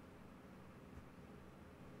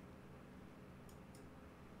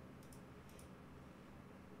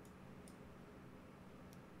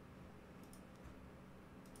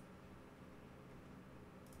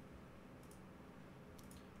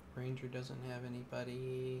 Ranger doesn't have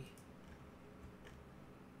anybody.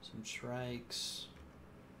 Some Shrikes.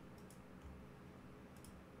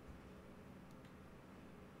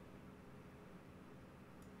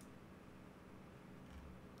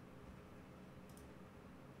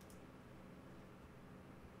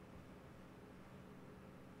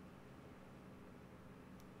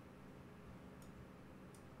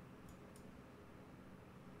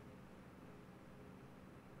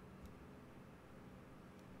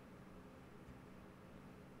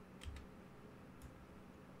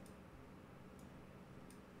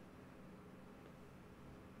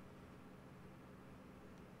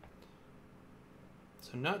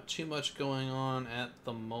 So not too much going on at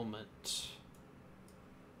the moment.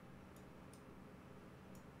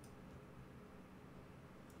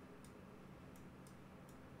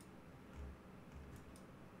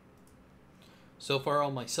 So far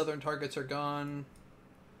all my southern targets are gone.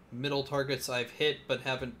 Middle targets I've hit but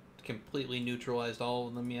haven't completely neutralized all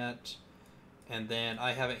of them yet. And then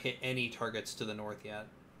I haven't hit any targets to the north yet.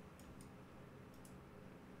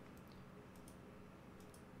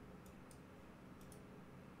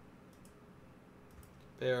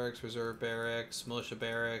 Barracks, reserve barracks, militia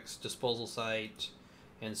barracks, disposal site,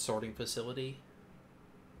 and sorting facility.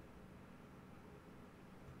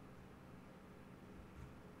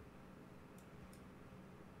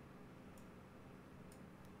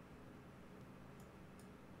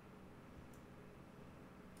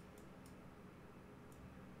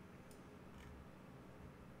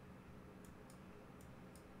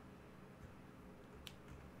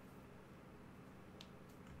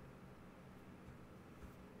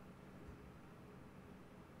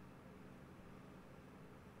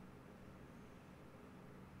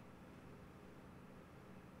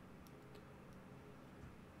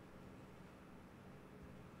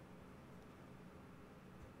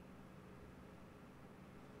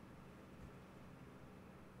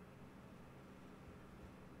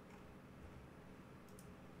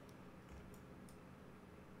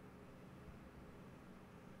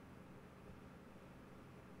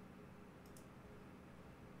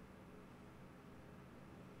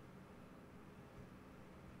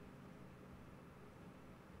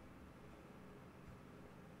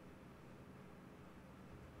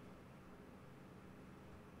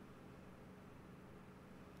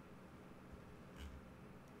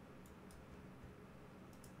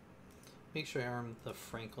 Make sure I arm the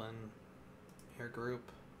Franklin air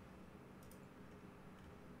group.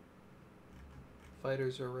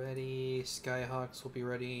 Fighters are ready. Skyhawks will be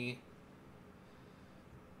ready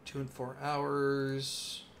 2 and 4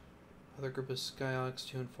 hours. Other group of Skyhawks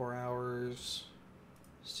 2 and 4 hours.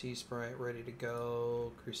 Sea Sprite ready to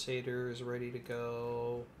go. Crusaders ready to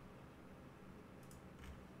go.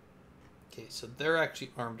 Okay, so they're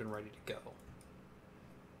actually armed and ready to go.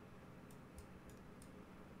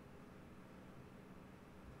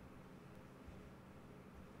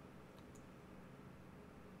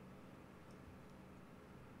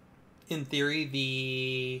 In theory,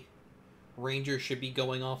 the Rangers should be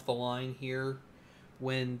going off the line here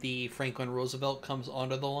when the Franklin Roosevelt comes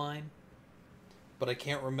onto the line. But I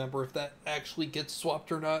can't remember if that actually gets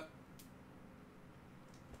swapped or not.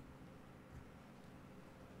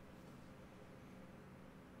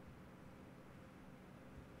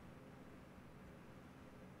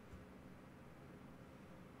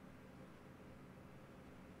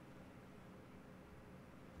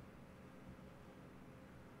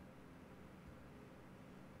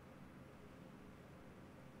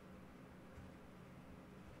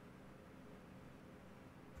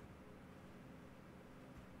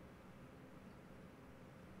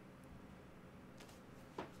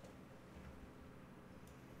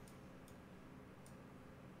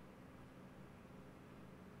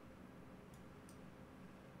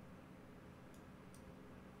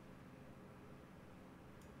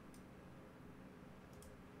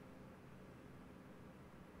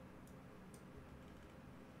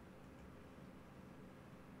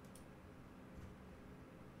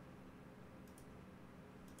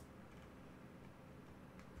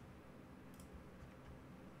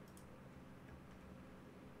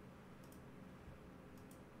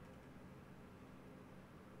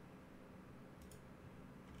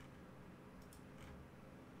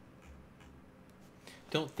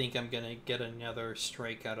 Don't think I'm gonna get another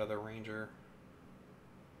strike out of the Ranger.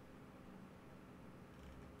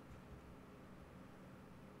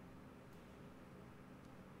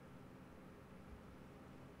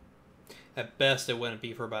 At best, it wouldn't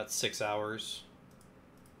be for about 6 hours.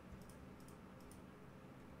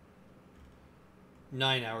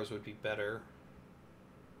 9 hours would be better.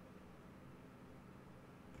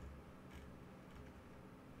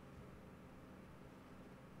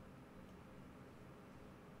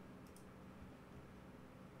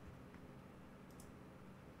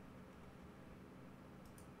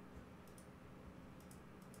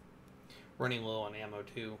 Running low on ammo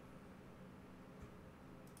too.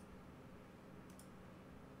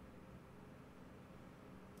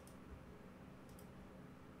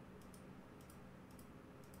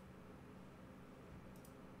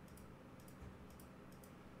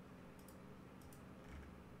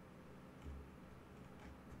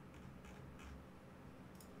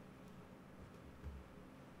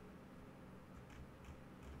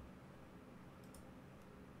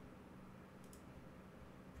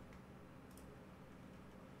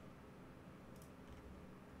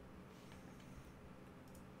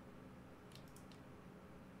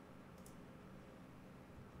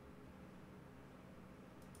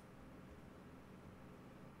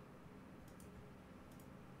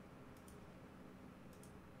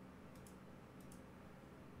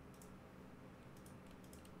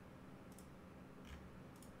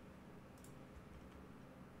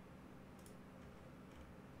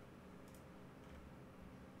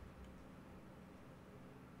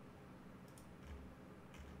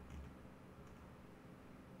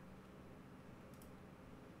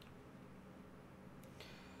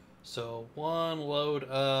 So 1 load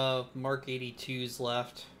of Mark 82s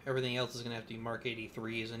left. Everything else is going to have to be Mark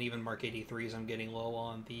 83s, and even Mark 83s I'm getting low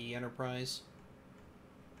on the Enterprise.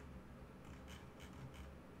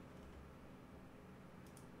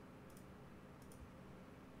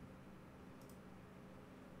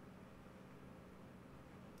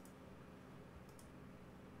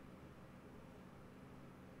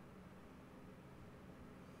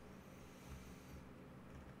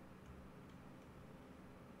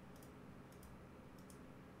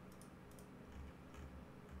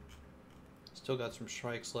 Still got some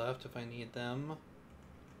strikes left if I need them.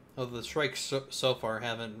 Although the strikes so far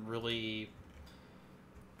haven't really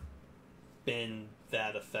been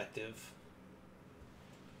that effective.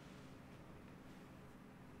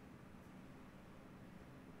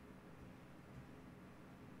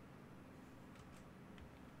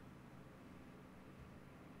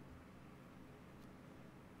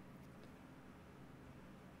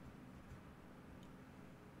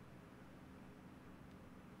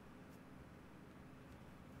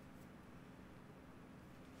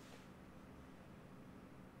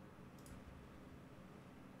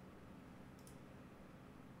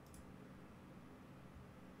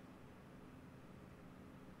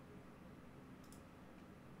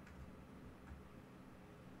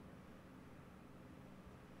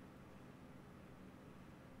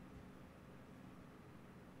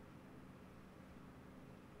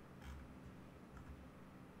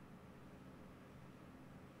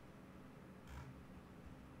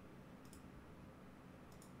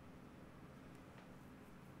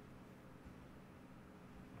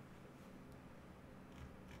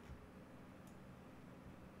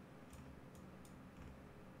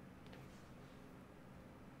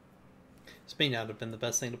 This may not have been the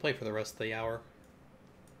best thing to play for the rest of the hour.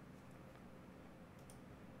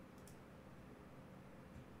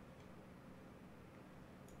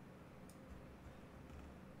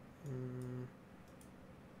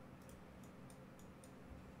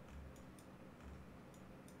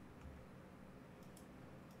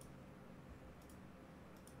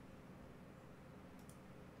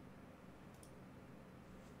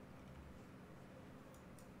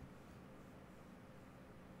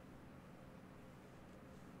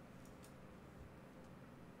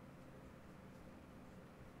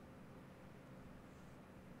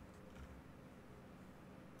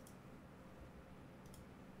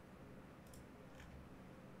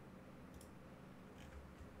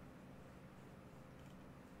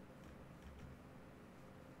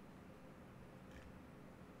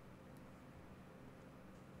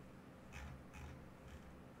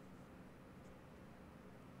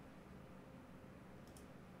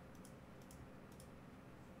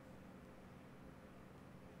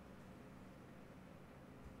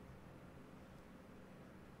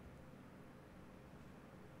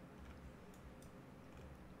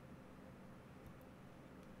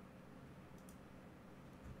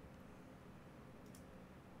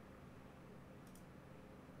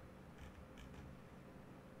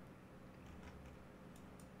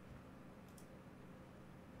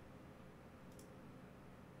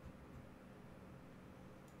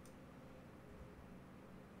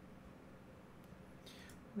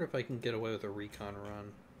 I wonder if I can get away with a recon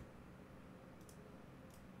run.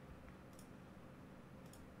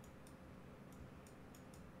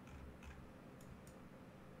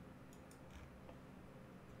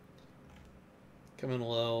 Come in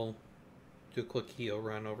low, do a quick HEO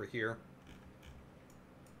run over here.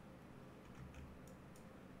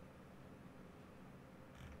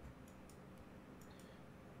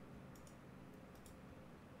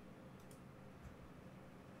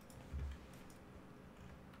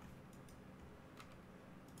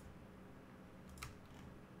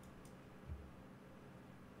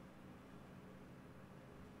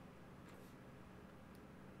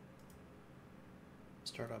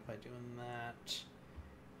 Start off by doing that.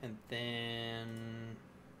 And then...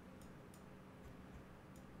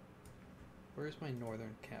 where's my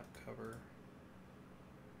northern cap cover?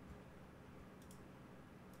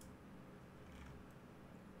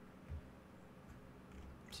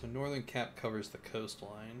 So northern cap covers the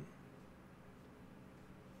coastline.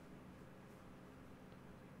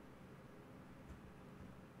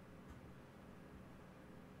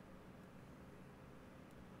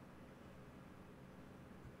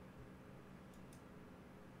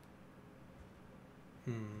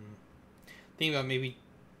 Thinking about maybe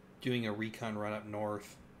doing a recon run up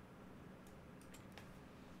north.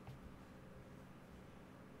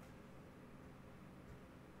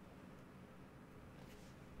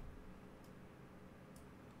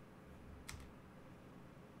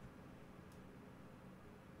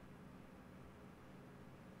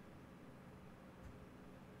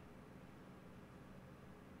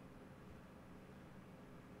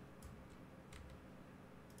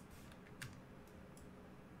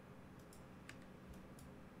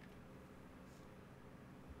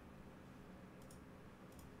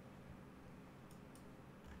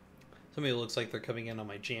 Somebody looks like they're coming in on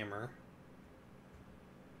my jammer.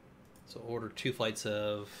 So order 2 flights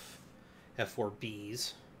of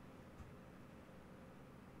F4Bs.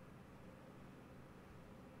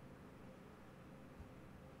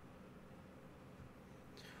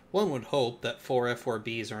 One would hope that 4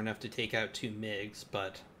 F4Bs are enough to take out 2 MiGs,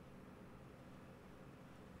 but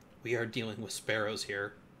we are dealing with sparrows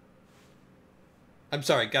here. I'm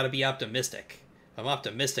sorry, gotta be optimistic. If I'm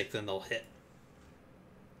optimistic, then they'll hit.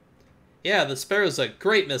 Yeah, the Sparrow's a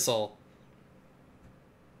great missile.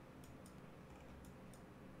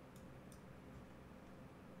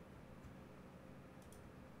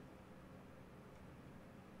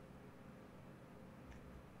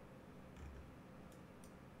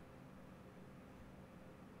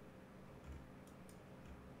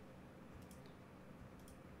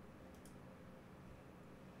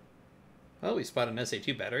 Oh, we spotted an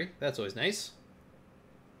SA-2 battery. That's always nice.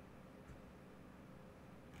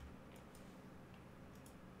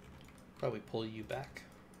 Probably pull you back.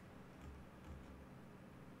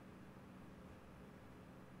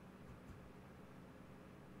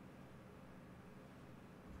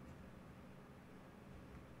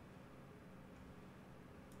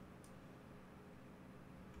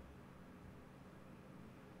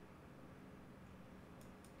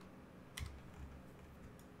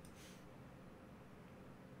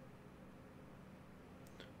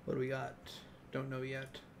 What do we got? Don't know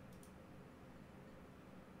yet.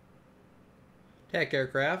 Attack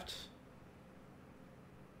aircraft.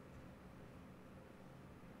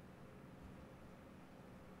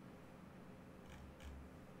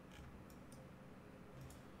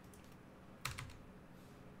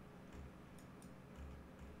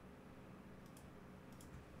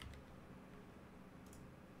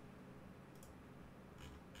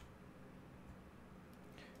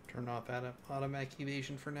 Turn off automatic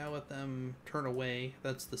evasion for now. Let them turn away.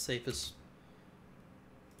 That's the safest.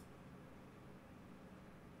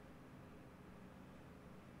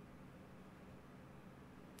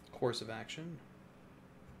 Course of action.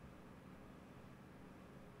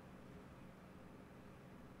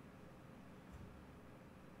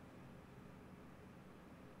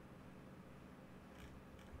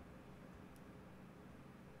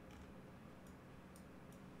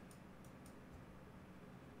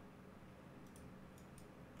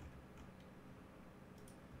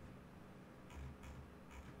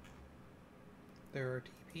 There are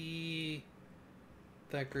TP.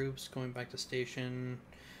 That group's going back to station.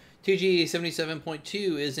 TG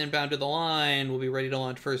 77.2 is inbound to the line. We'll be ready to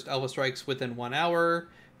launch first Alpha Strikes within 1 hour.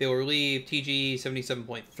 They will relieve TG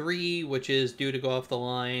 77.3, which is due to go off the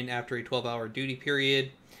line after a 12-hour duty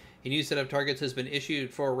period. A new set of targets has been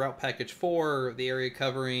issued for Route Package 4, the area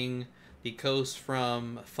covering the coast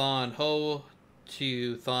from Thon Ho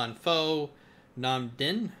to Thon Pho, Nam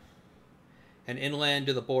Dinh, and inland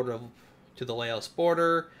to the border to the Laos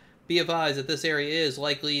border. Be advised that this area is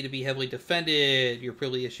likely to be heavily defended. Your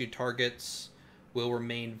previously issued targets will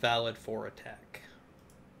remain valid for attack.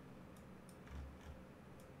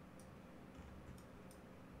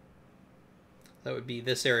 That would be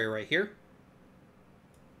this area right here.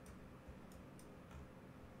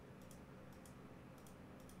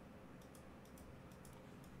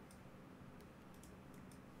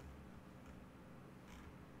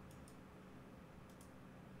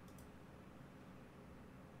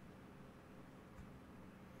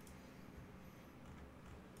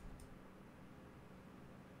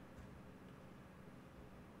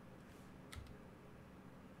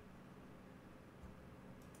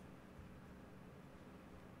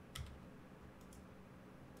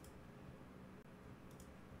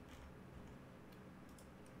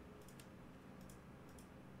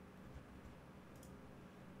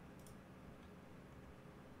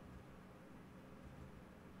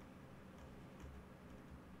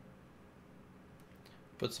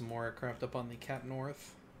 Put some more aircraft up on the Cat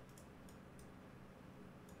North.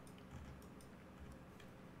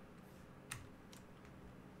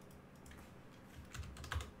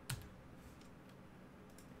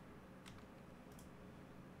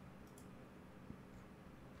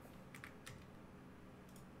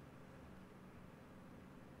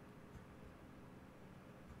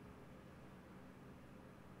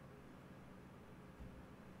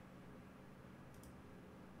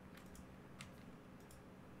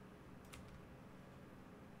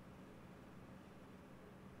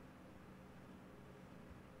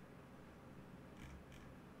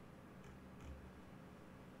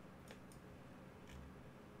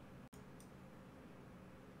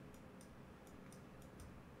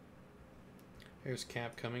 Here's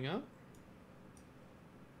Cap coming up.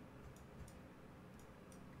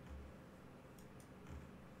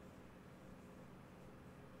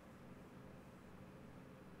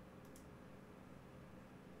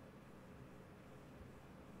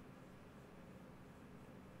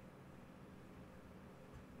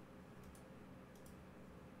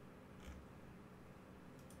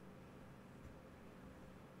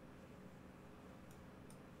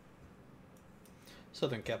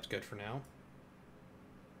 Southern Cap's good for now.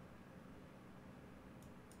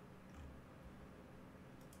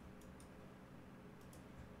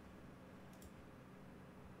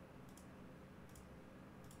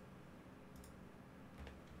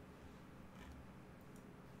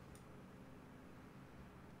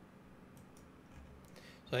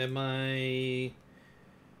 So I have my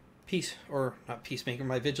peacemaker,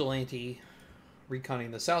 my vigilante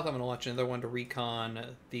reconning the south. I'm going to launch another one to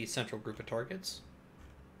recon the central group of targets.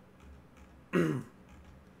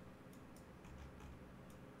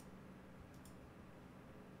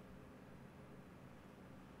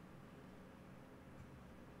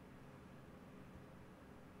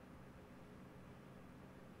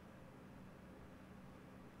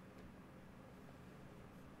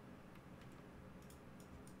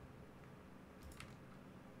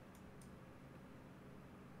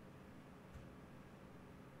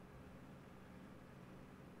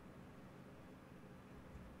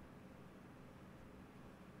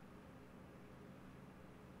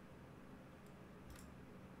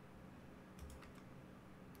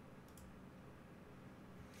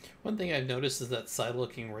 One thing I've noticed is that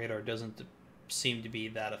side-looking radar doesn't seem to be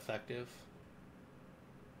that effective.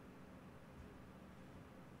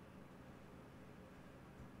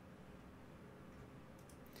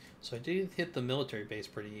 So I did hit the military base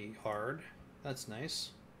pretty hard. That's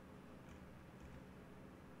nice.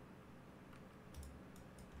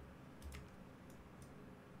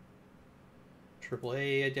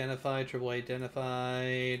 AAA identified, AAA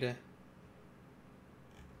identified.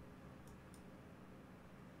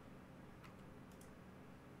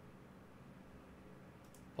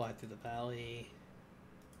 Fly through the valley.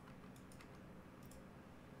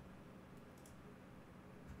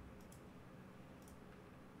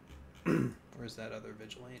 Where's that other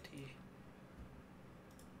vigilante?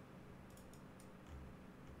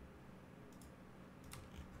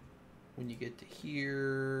 When you get to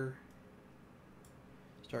here,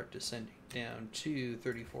 start descending down to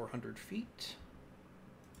 3,400 feet.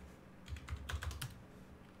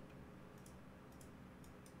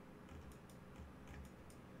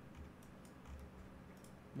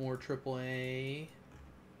 More AAA.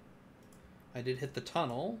 I did hit the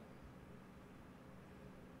tunnel.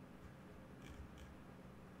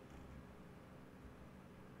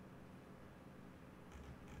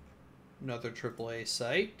 Another AAA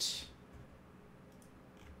site.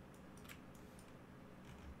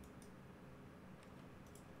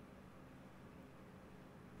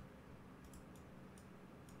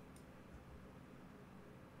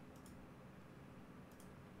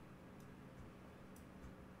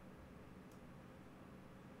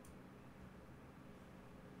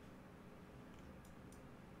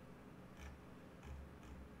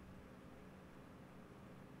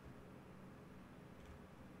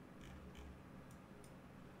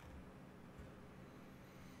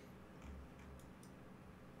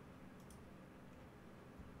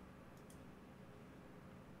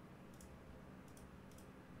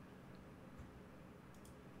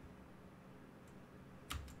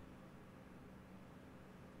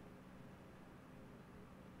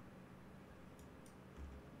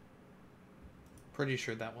 Pretty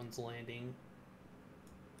sure that one's landing.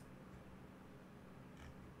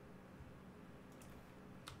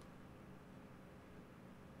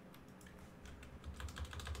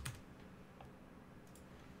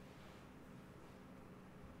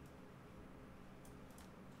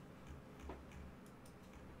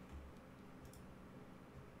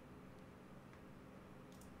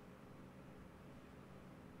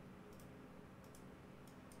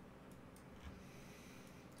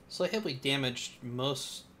 So I heavily damaged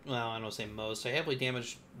most, well, I don't say most, I heavily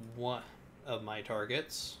damaged one of my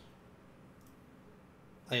targets.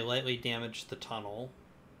 I lightly damaged the tunnel.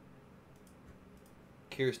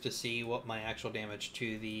 Curious to see what my actual damage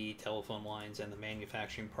to the telephone lines and the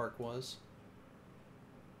manufacturing park was.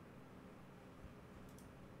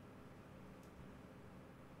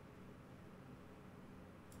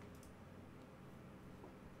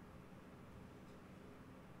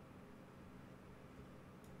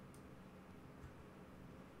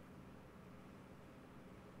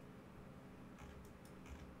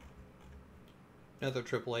 Another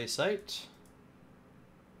AAA site.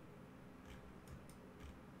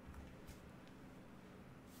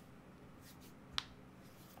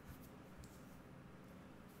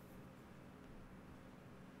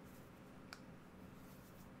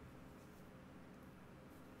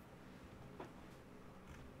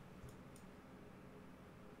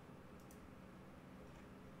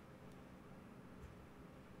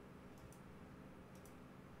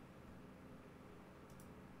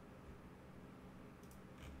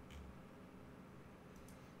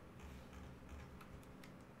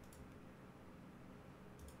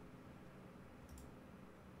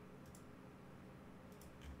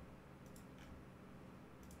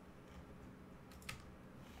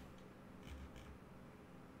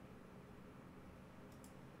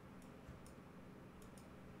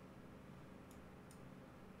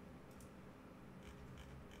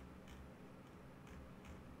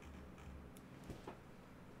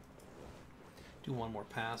 Do one more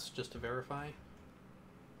pass just to verify.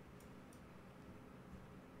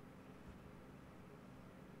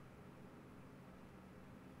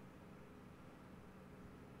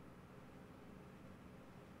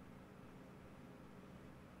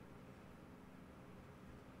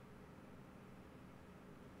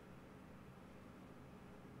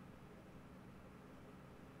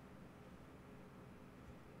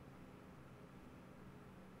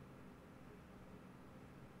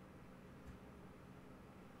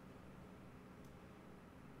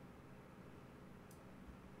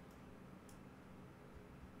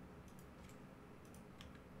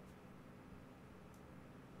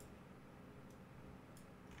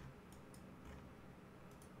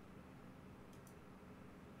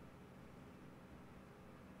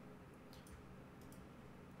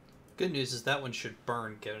 Good news is that one should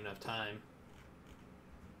burn, get enough time.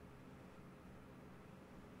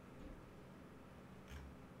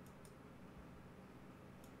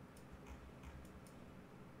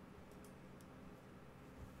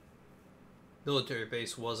 Military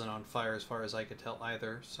base wasn't on fire as far as I could tell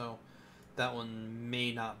either, so that one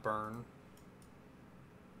may not burn.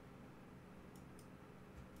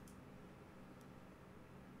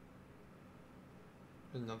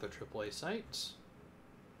 Another AAA site.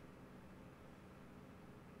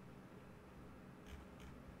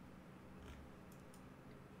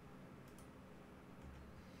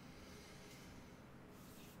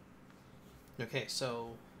 Okay,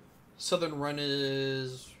 so southern run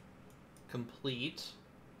is complete.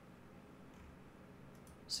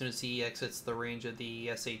 As soon as he exits the range of the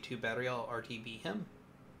SA2 battery, I'll RTB him.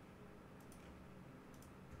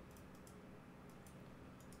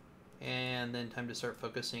 And then time to start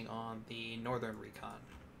focusing on the northern recon.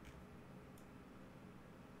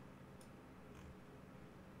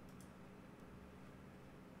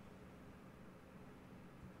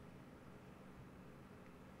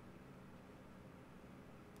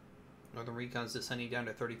 Northern recon's descending down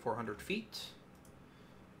to 3,400 feet.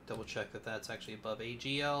 Double check that that's actually above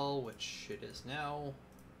AGL, which it is now.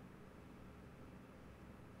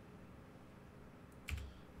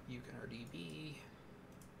 You can RDB.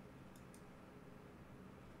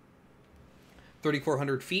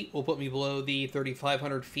 3,400 feet will put me below the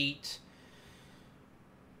 3,500 feet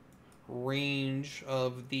range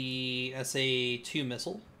of the SA-2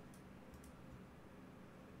 missile.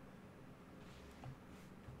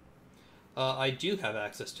 I do have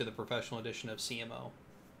access to the professional edition of CMO.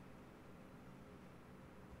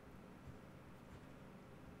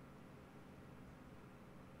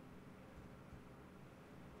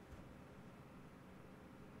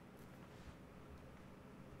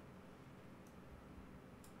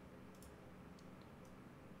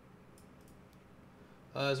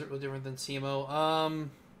 Is it really different than CMO?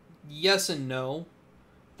 Yes and no.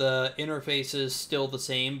 The interface is still the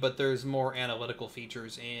same, but there's more analytical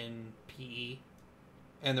features in PE.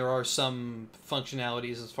 And there are some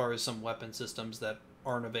functionalities as far as some weapon systems that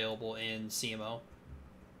aren't available in CMO.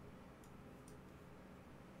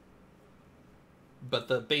 But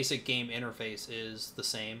the basic game interface is the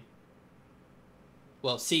same.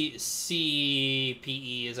 Well, CPE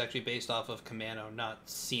is actually based off of Commando, not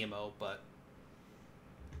CMO, but...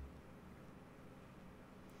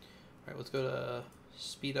 Alright, let's go to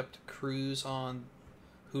speed up to cruise on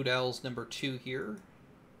Hoot Owl's number 2 here.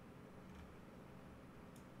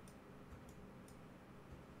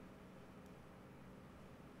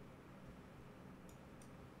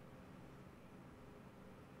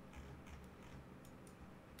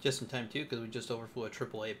 Just in time too, because we just overflew a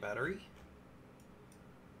AAA battery.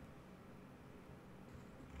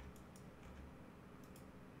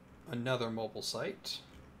 Another mobile site.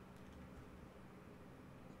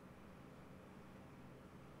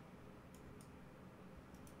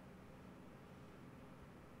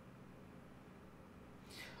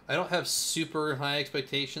 I don't have super high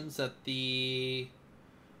expectations that the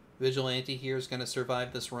Vigilante here is going to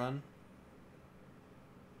survive this run.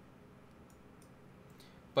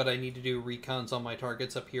 But I need to do recons on my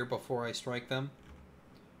targets up here before I strike them.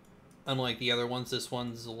 Unlike the other ones, this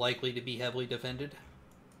one's likely to be heavily defended.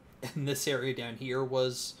 And this area down here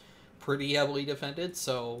was pretty heavily defended,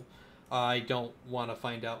 so I don't want to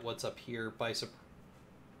find out what's up here by surprise.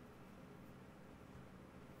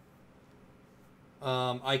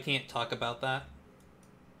 I can't talk about that.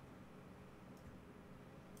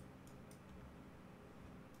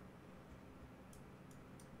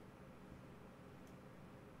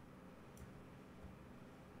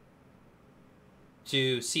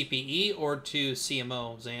 To CPE or to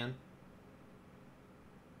CMO, Zan?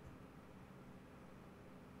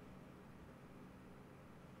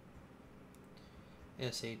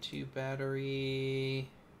 SA2 battery.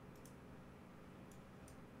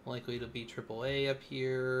 Likely to be AAA up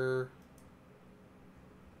here.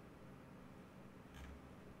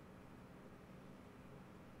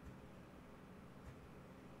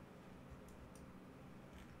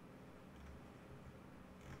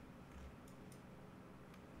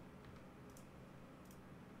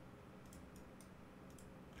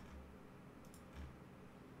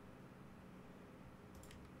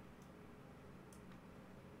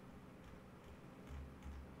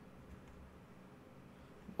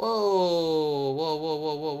 Whoa, whoa, whoa,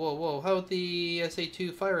 whoa, whoa, whoa, whoa. How'd the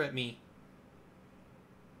SA2 fire at me?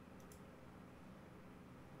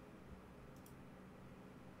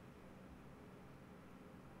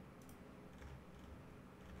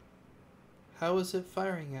 How is it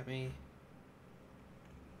firing at me?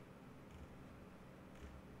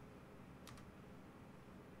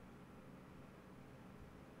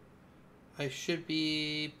 I should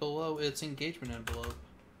be below its engagement envelope.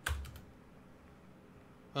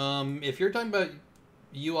 If you're talking about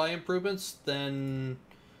UI improvements, then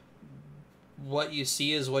what you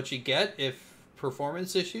see is what you get. If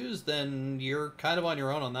performance issues, then you're kind of on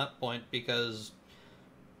your own on that point, because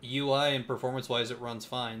UI and performance-wise it runs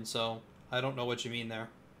fine, so I don't know what you mean there.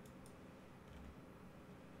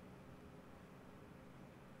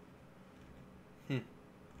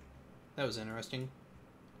 That was interesting.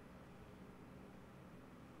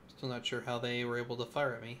 Still not sure how they were able to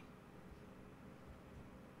fire at me.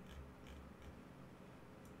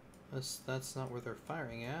 That's not where they're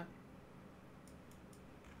firing at.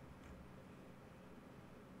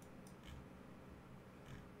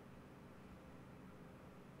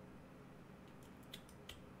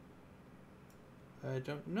 I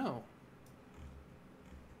don't know.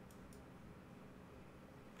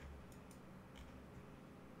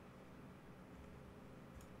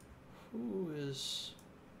 Who is...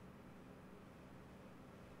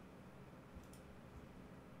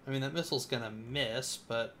 I mean, that missile's gonna miss,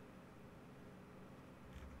 but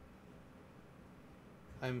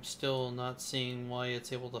I'm still not seeing why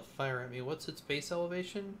it's able to fire at me. What's its base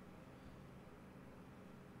elevation?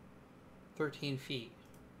 13 feet.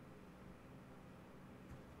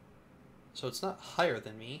 So it's not higher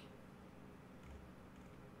than me.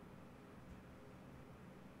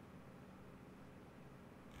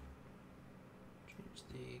 Change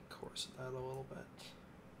the course of that a little bit.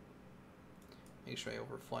 Make sure I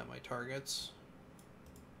overfly my targets.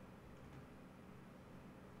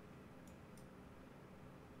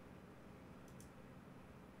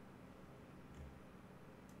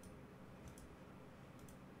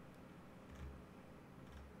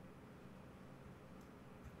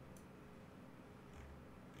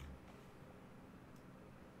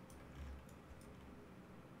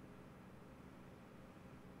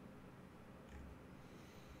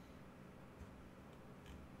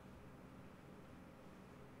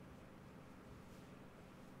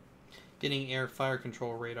 Getting air fire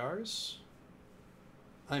control radars.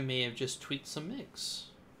 I may have just tweaked some MIGs.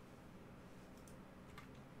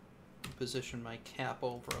 Position my cap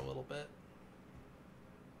over a little bit.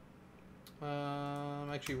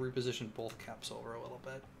 Actually reposition both caps over a little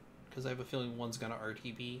bit, because I have a feeling one's going to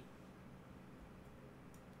RTB.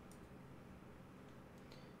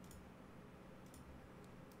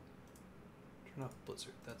 Turn off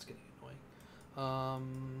Blizzard, that's getting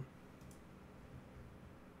annoying.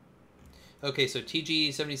 Okay, so TG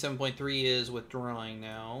 77.3 is withdrawing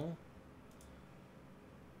now.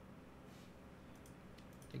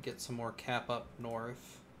 To get some more cap up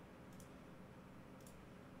north.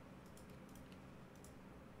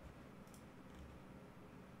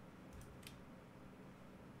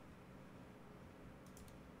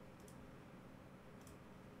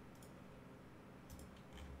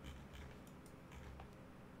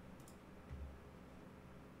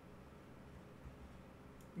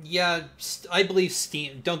 Yeah, I believe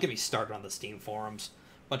Steam... Don't get me started on the Steam forums.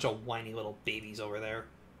 Bunch of whiny little babies over there.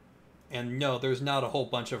 And no, there's not a whole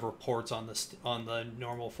bunch of reports on the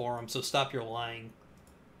normal forum, so stop your lying.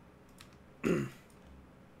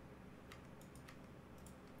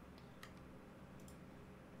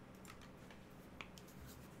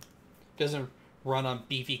 Doesn't run on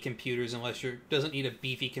beefy computers unless you're... Doesn't need a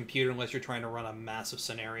beefy computer unless you're trying to run a massive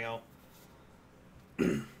scenario.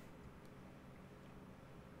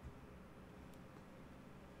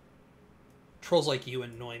 Trolls like you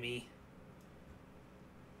annoy me.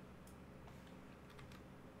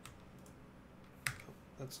 Oh,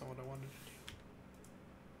 that's not what I wanted to do.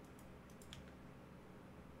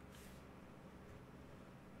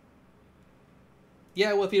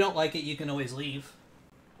 Yeah, well, if you don't like it, you can always leave.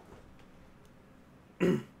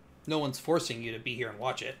 No one's forcing you to be here and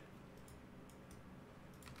watch it.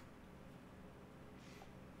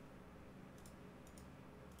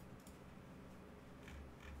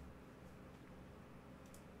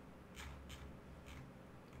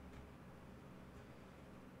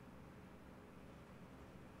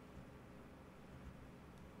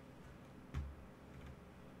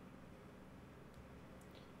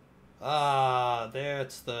 Ah,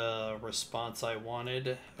 that's the response I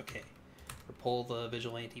wanted. Okay. Pull the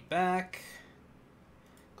vigilante back.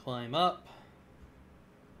 Climb up.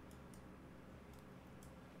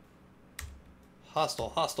 Hostile,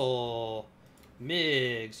 hostile.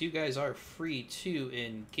 MiGs, you guys are free to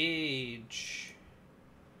engage.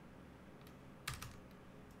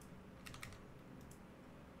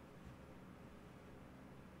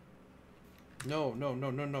 No, no,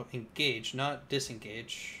 no, no, no. Engage, not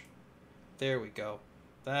disengage. There we go.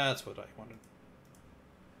 That's what I wanted.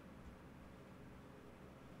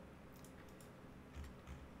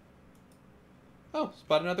 Oh,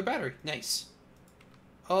 spot another battery. Nice.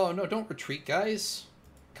 Oh, no, don't retreat, guys.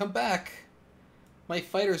 Come back. My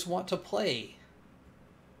fighters want to play.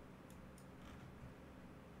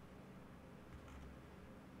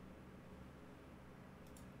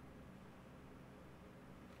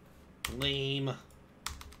 Lame.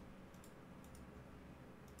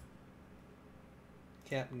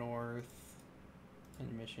 Cap north.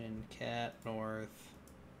 End mission. Cat north.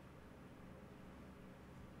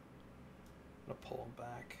 I'm gonna pull him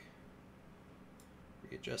back.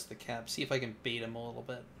 Readjust the cap. See if I can bait him a little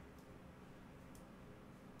bit.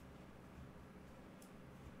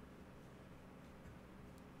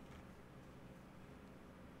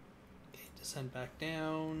 Okay, descend back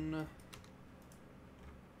down.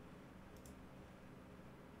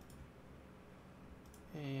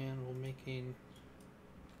 And we're making...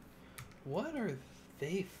 What are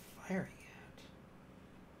they firing at?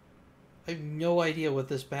 I have no idea what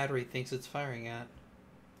this battery thinks it's firing at.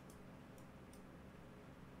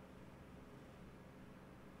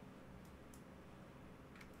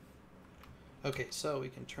 Okay, so we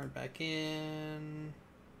can turn back in.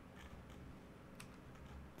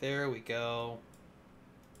 There we go.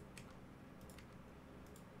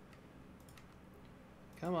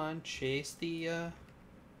 Come on, chase the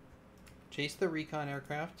recon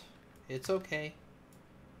aircraft. It's okay.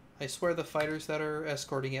 I swear the fighters that are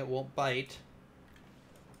escorting it won't bite.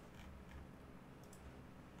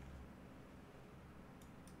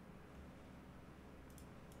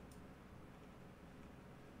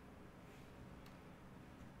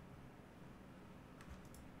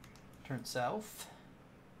 Turn south.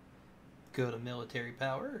 Go to military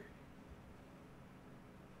power.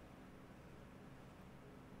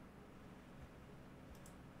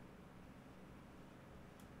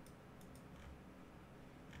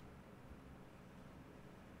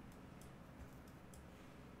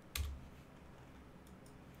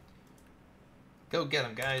 Go get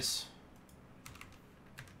them, guys.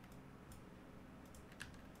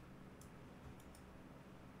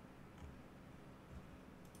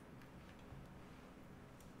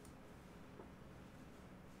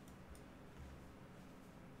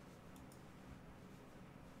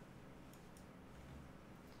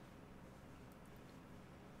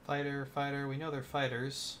 Fighter, fighter. We know they're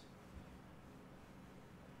fighters.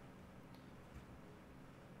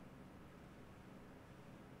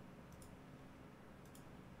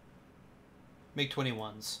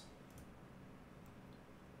 MiG-21s.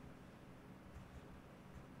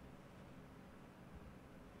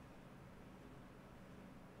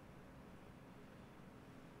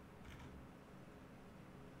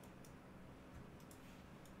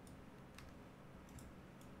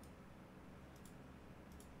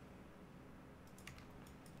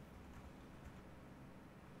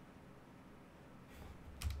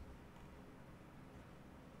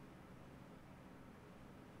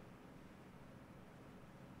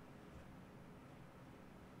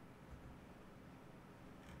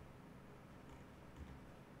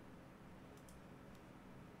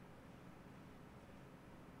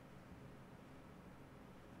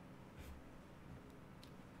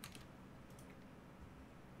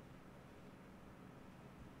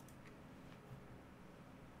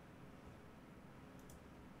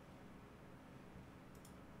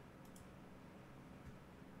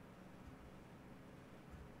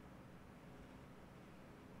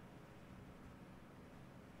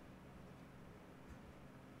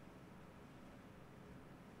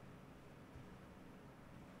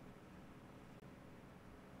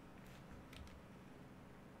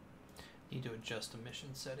 Need to adjust a mission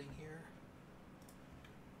setting here.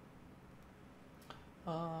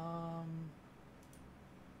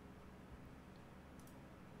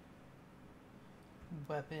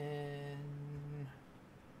 Weapon.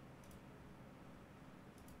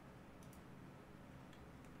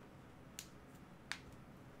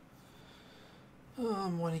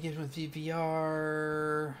 Want to get with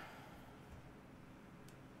VVR.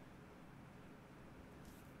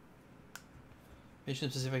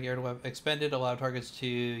 Mission specific air to weapon expended. Allow targets to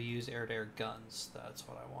use air-to-air guns. That's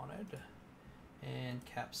what I wanted. And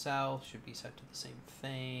cap south should be set to the same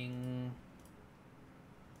thing.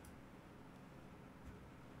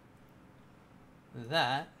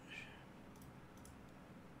 That.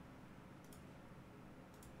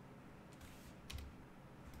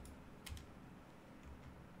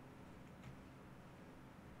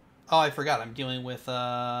 Oh, I forgot. I'm dealing with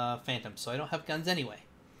Phantoms, so I don't have guns anyway.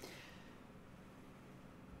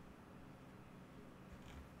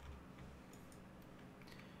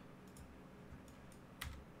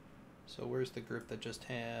 So where's the group that just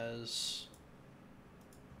has...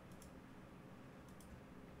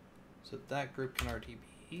 So that group can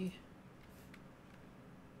RTB.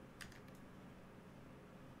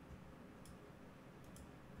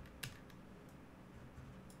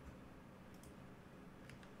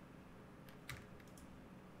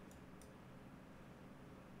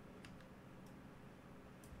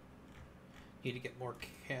 Need to get more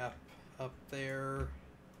cap up there.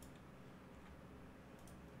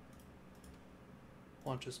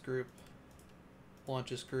 Launches group.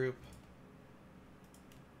 Launches group.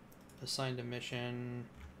 Assigned a mission.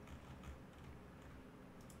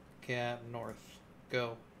 Cap north.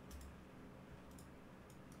 Go.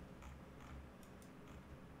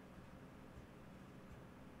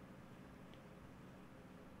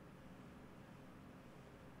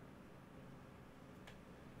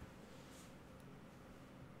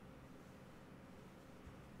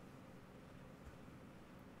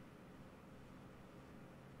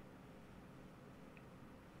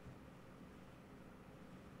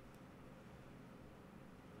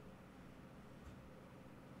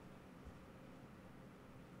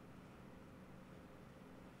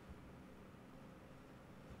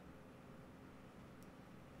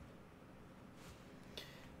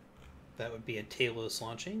 That would be a Talos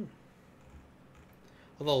launching.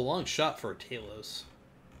 Although a long shot for a Talos.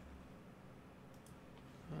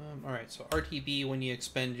 Alright, so RTB when you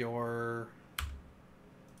expend your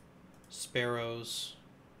Sparrows.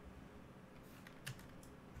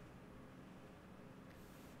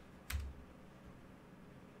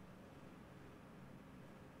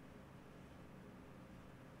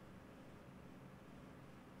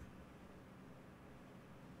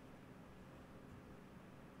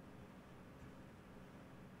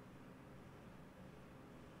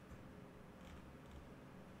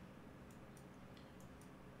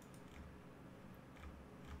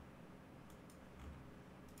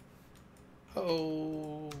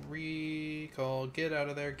 Oh, recall. Get out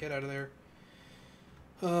of there. Get out of there.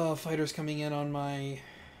 Oh, fighters coming in on my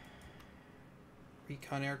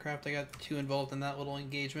recon aircraft. I got 2 involved in that little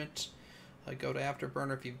engagement. Go to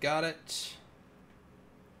afterburner if you've got it.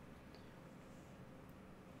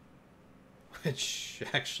 Which,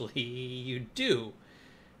 actually, you do.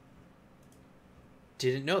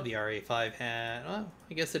 Didn't know the RA5 had... Well,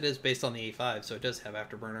 I guess it is based on the A5, so it does have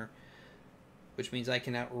afterburner. Which means I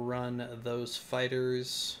can outrun those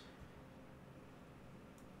fighters.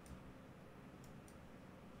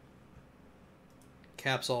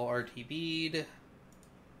 Caps all RTB'd.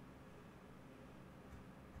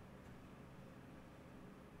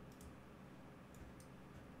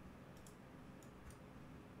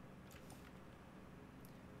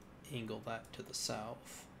 Angle that to the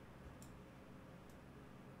south.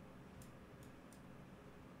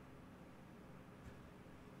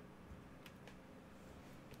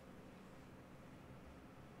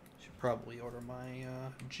 Should probably order my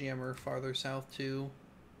jammer farther south too.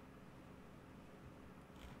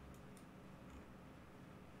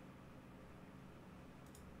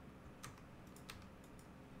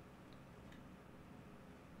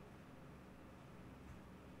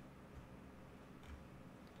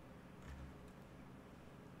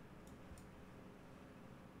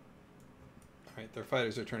 Alright, their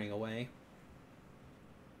fighters are turning away.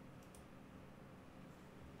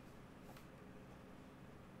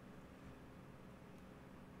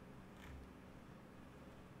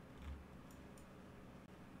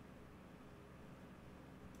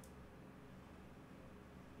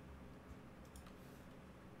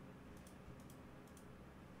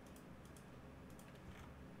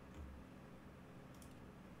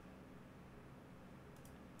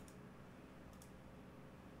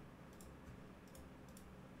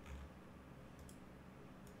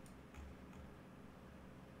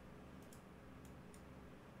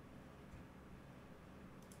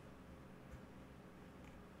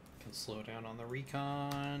 Slow down on the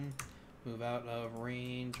recon, move out of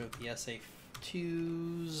range of the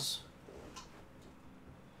SA2s.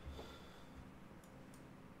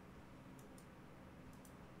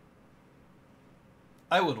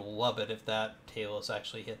 I would love it if that Talos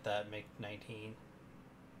actually hit that MiG-19.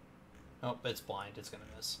 Oh, it's blind, it's gonna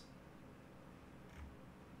miss.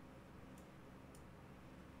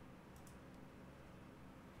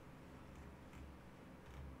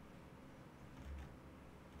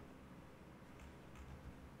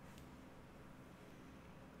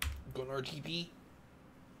 Going RTB.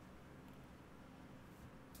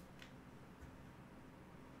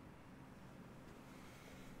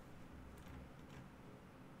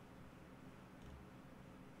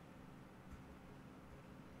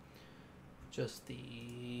 Just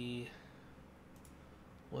the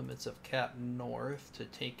limits of cap north to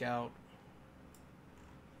take out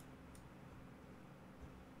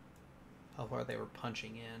how far they were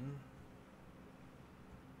punching in.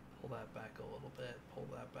 Pull that back a little bit. Pull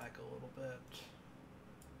that back a little bit.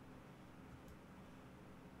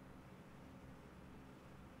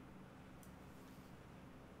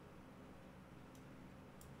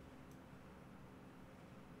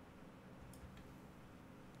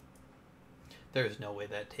 There's no way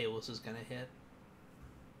that Talos is going to hit.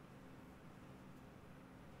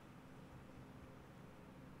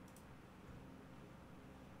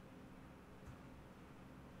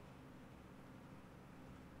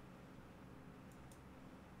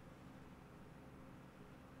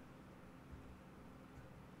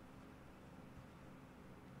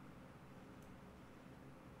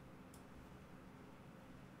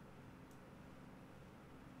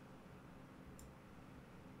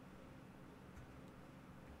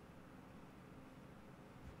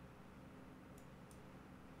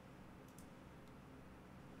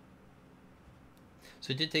 So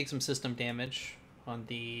it did take some system damage on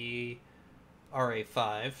the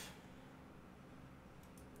RA5.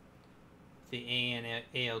 The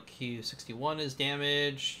ALQ 61 is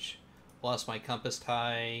damaged. Lost my compass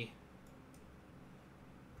tie.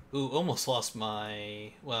 Ooh, almost lost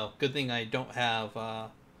my... Well, good thing I don't have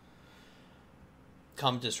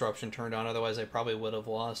comm disruption turned on. Otherwise, I probably would have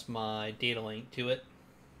lost my data link to it.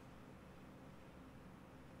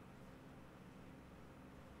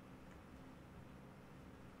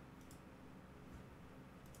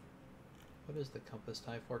 What is the compass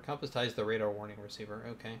tie for? Compass tie is the radar warning receiver.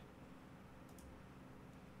 Okay.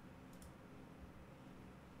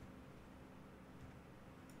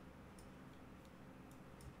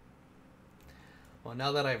 Well,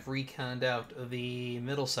 now that I've reconned out the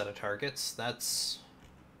middle set of targets, that's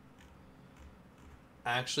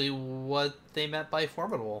actually what they meant by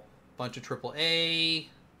formidable. Bunch of AAA,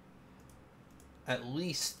 at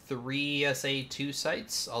least 3 SA2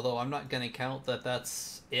 sites, although I'm not going to count that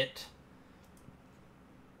that's it.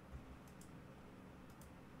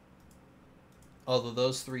 Although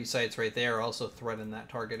those 3 sites right there also threaten that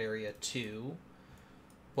target area too,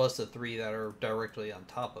 plus the 3 that are directly on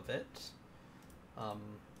top of it.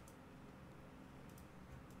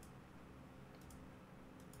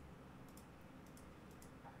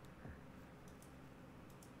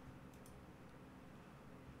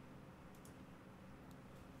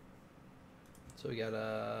 So we got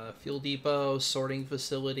a fuel depot, sorting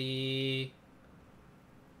facility,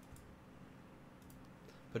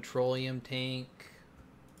 petroleum tank,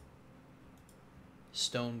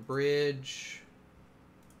 stone bridge,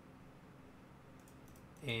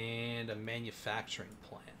 and a manufacturing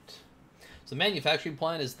plant. So the manufacturing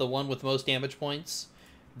plant is the one with most damage points.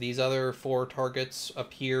 These other 4 targets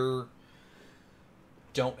up here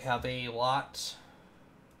don't have a lot.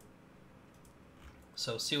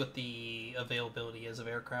 So see what the availability is of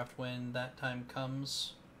aircraft when that time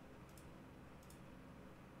comes.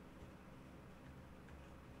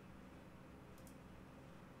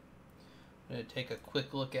 I'm going to take a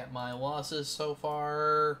quick look at my losses so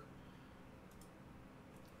far.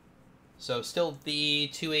 So still the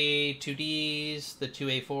 2A2Ds, the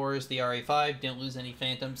 2A4s, the RA5. Didn't lose any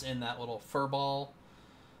phantoms in that little furball.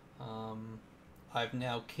 I've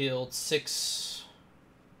now killed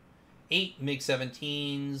 8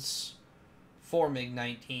 MiG-17s, 4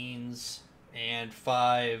 MiG-19s, and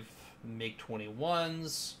 5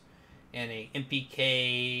 MiG-21s, and a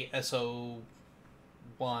MPK SO-1,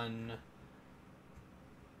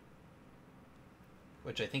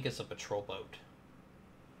 which I think is a patrol boat.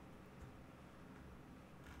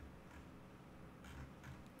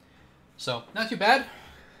 So, not too bad.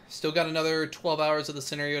 Still got another 12 hours of the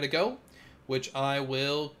scenario to go, which I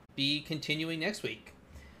will be continuing next week.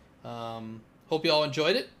 Hope you all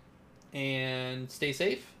enjoyed it, and stay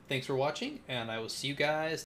safe. Thanks for watching, and I will see you guys